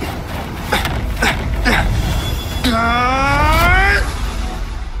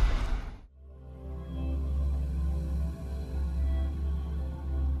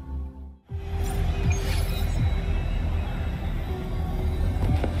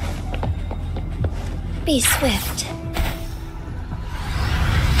 Be swift.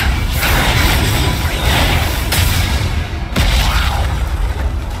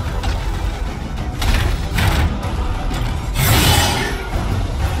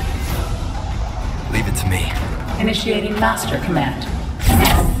 Leave it to me. Initiating Master Command.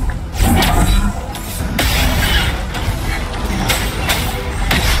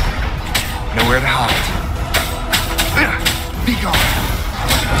 Nowhere to hide. Be gone.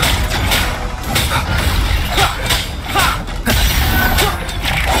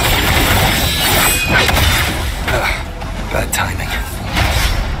 Bad timing.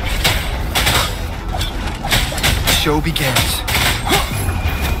 Show begins.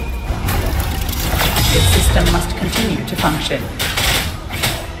 This system must continue to function.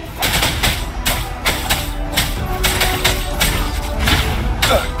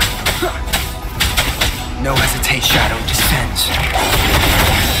 No hesitation. Shadow descends.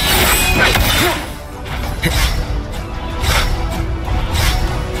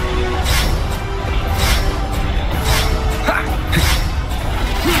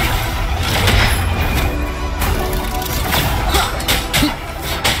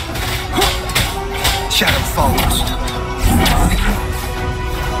 Shadow follows.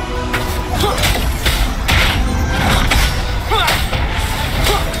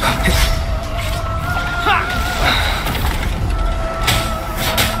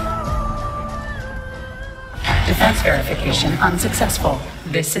 Defense verification unsuccessful.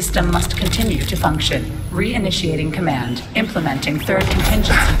 This system must continue to function. Reinitiating command. Implementing third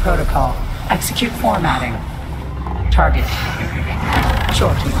contingency protocol. Execute formatting. Target.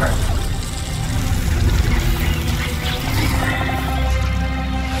 Shorekeeper.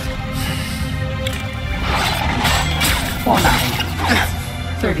 Formatting.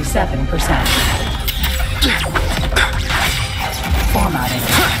 37%. Formatting.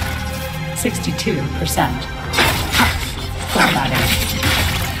 62%. Formatting.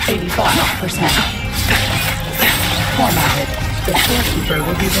 85%. Formatted. The storekeeper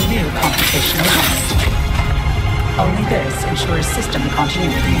will be the new computational unit. Only this ensures system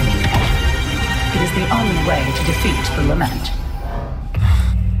continuity. It is the only way to defeat the lament.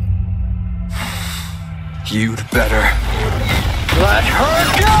 You'd better. Let her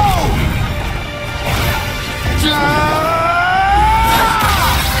go!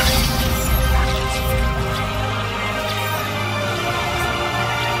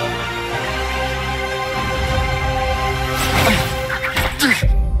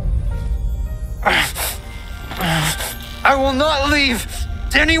 I will not leave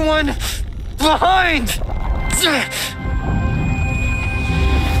anyone behind!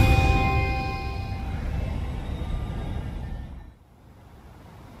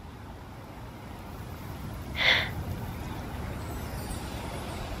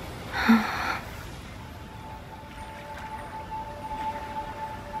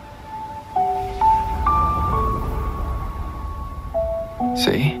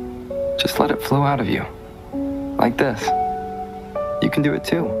 See? Just let it flow out of you. Like this. You can do it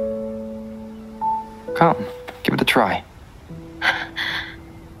too. Come, give it a try.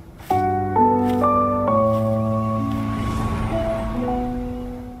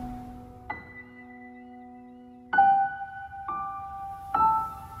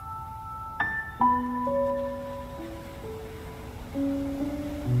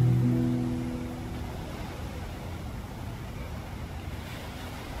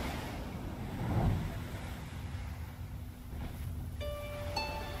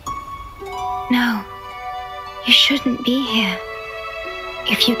 No, you shouldn't be here.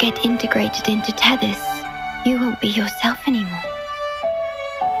 If you get integrated into Tethys, you won't be yourself anymore.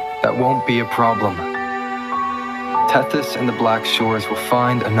 That won't be a problem. Tethys and the Black Shores will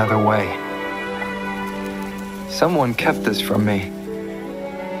find another way. Someone kept this from me,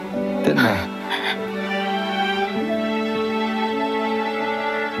 didn't they?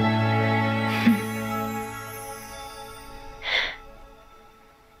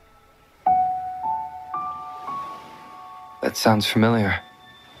 That sounds familiar.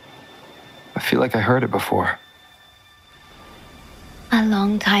 I feel like I heard it before. A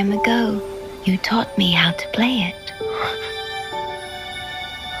long time ago, you taught me how to play it.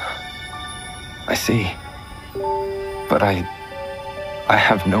 I see. But I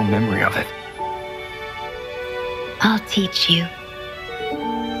have no memory of it. I'll teach you.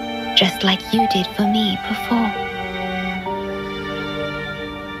 Just like you did for me before.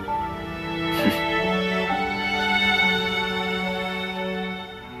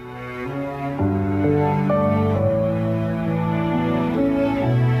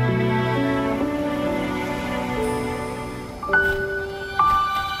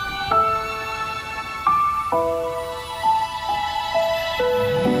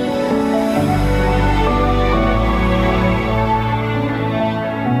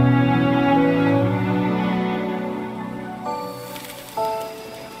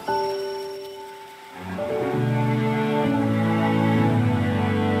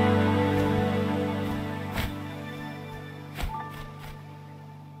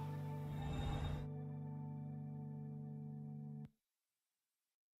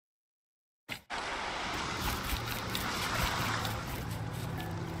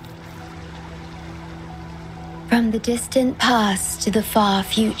 From the distant past to the far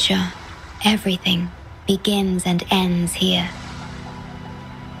future, everything begins and ends here.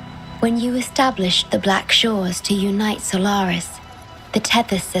 When you established the Black Shores to unite Solaris, the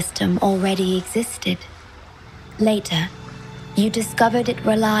Tethys system already existed. Later, you discovered it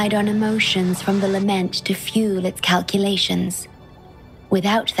relied on emotions from the lament to fuel its calculations.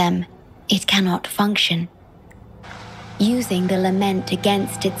 Without them, it cannot function. Using the lament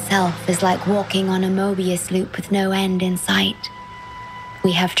against itself is like walking on a Mobius loop with no end in sight.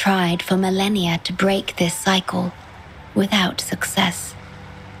 We have tried for millennia to break this cycle, without success.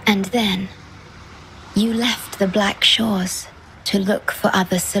 And then, you left the Black Shores to look for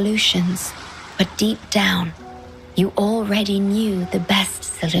other solutions, but deep down, you already knew the best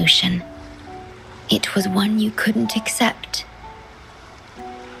solution. It was one you couldn't accept.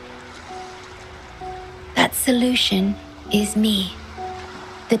 That solution is me,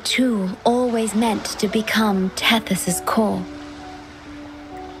 the tool always meant to become Tethys's core.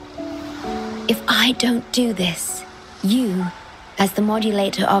 If I don't do this, you, as the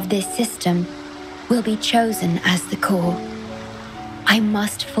modulator of this system, will be chosen as the core. I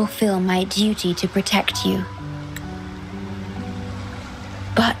must fulfill my duty to protect you.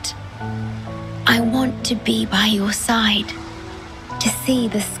 But I want to be by your side, to see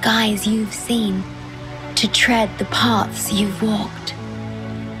the skies you've seen, to tread the paths you've walked.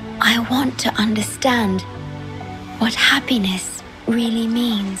 I want to understand what happiness really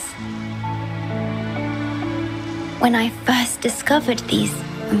means. When I first discovered these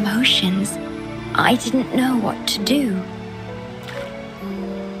emotions, I didn't know what to do.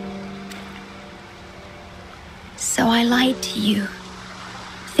 So I lied to you,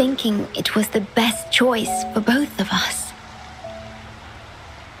 thinking it was the best choice for both of us.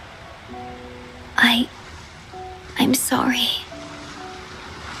 I'm sorry.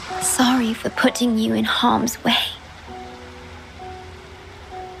 Sorry for putting you in harm's way.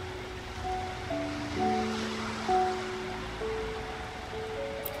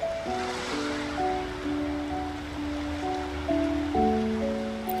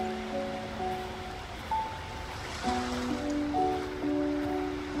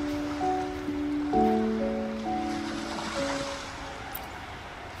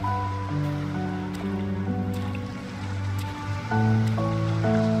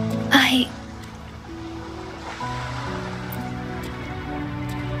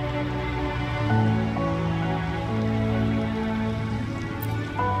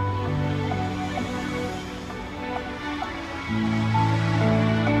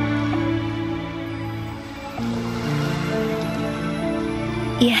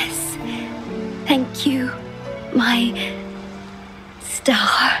 Yes, thank you, my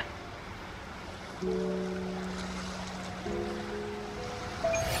star.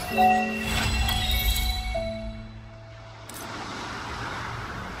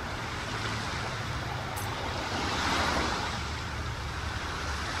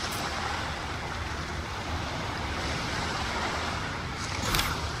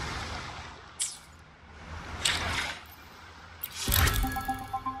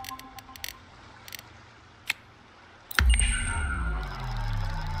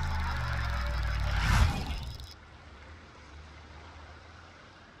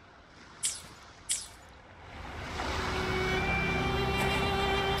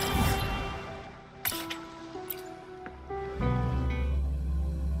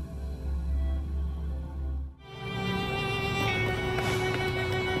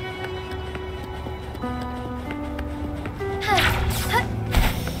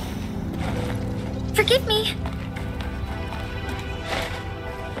 Forgive me.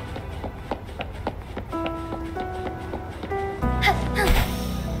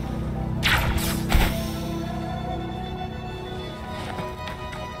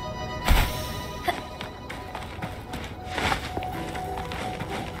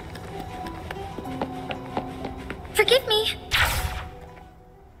 Forgive me.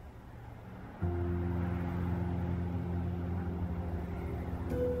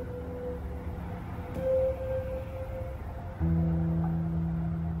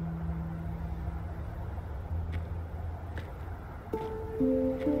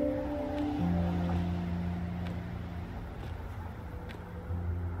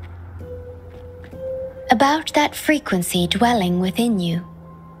 About that frequency dwelling within you.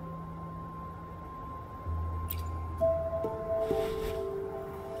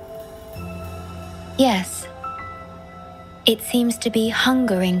 Yes, it seems to be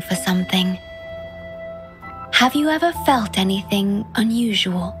hungering for something. Have you ever felt anything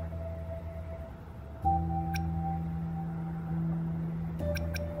unusual?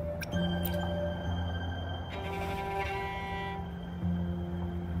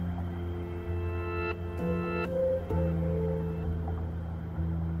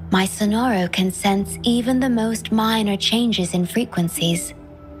 My Sonoro can sense even the most minor changes in frequencies.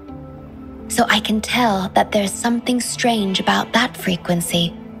 So I can tell that there's something strange about that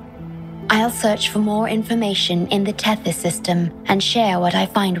frequency. I'll search for more information in the Tethys system and share what I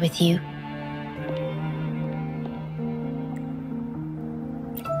find with you.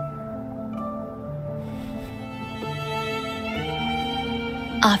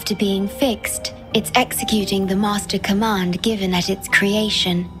 After being fixed, it's executing the master command given at its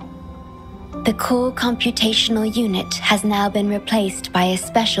creation. The core computational unit has now been replaced by a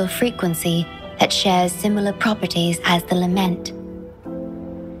special frequency that shares similar properties as the lament.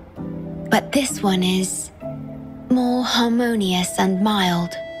 But this one is more harmonious and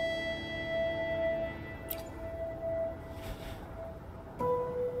mild.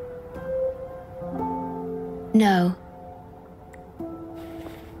 No.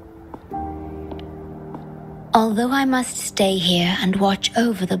 Although I must stay here and watch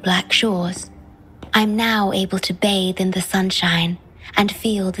over the Black Shores, I'm now able to bathe in the sunshine and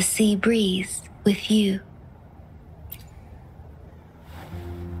feel the sea breeze with you.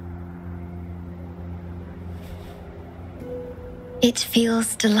 It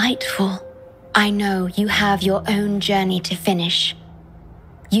feels delightful. I know you have your own journey to finish.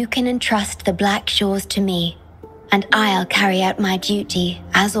 You can entrust the Black Shores to me, and I'll carry out my duty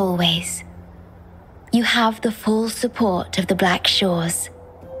as always. You have the full support of the Black Shores,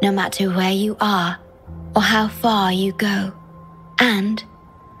 no matter where you are or how far you go. And,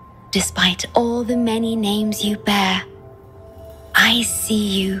 despite all the many names you bear, I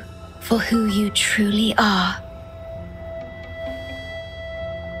see you for who you truly are.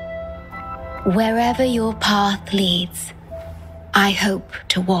 Wherever your path leads, I hope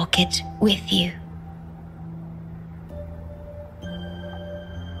to walk it with you.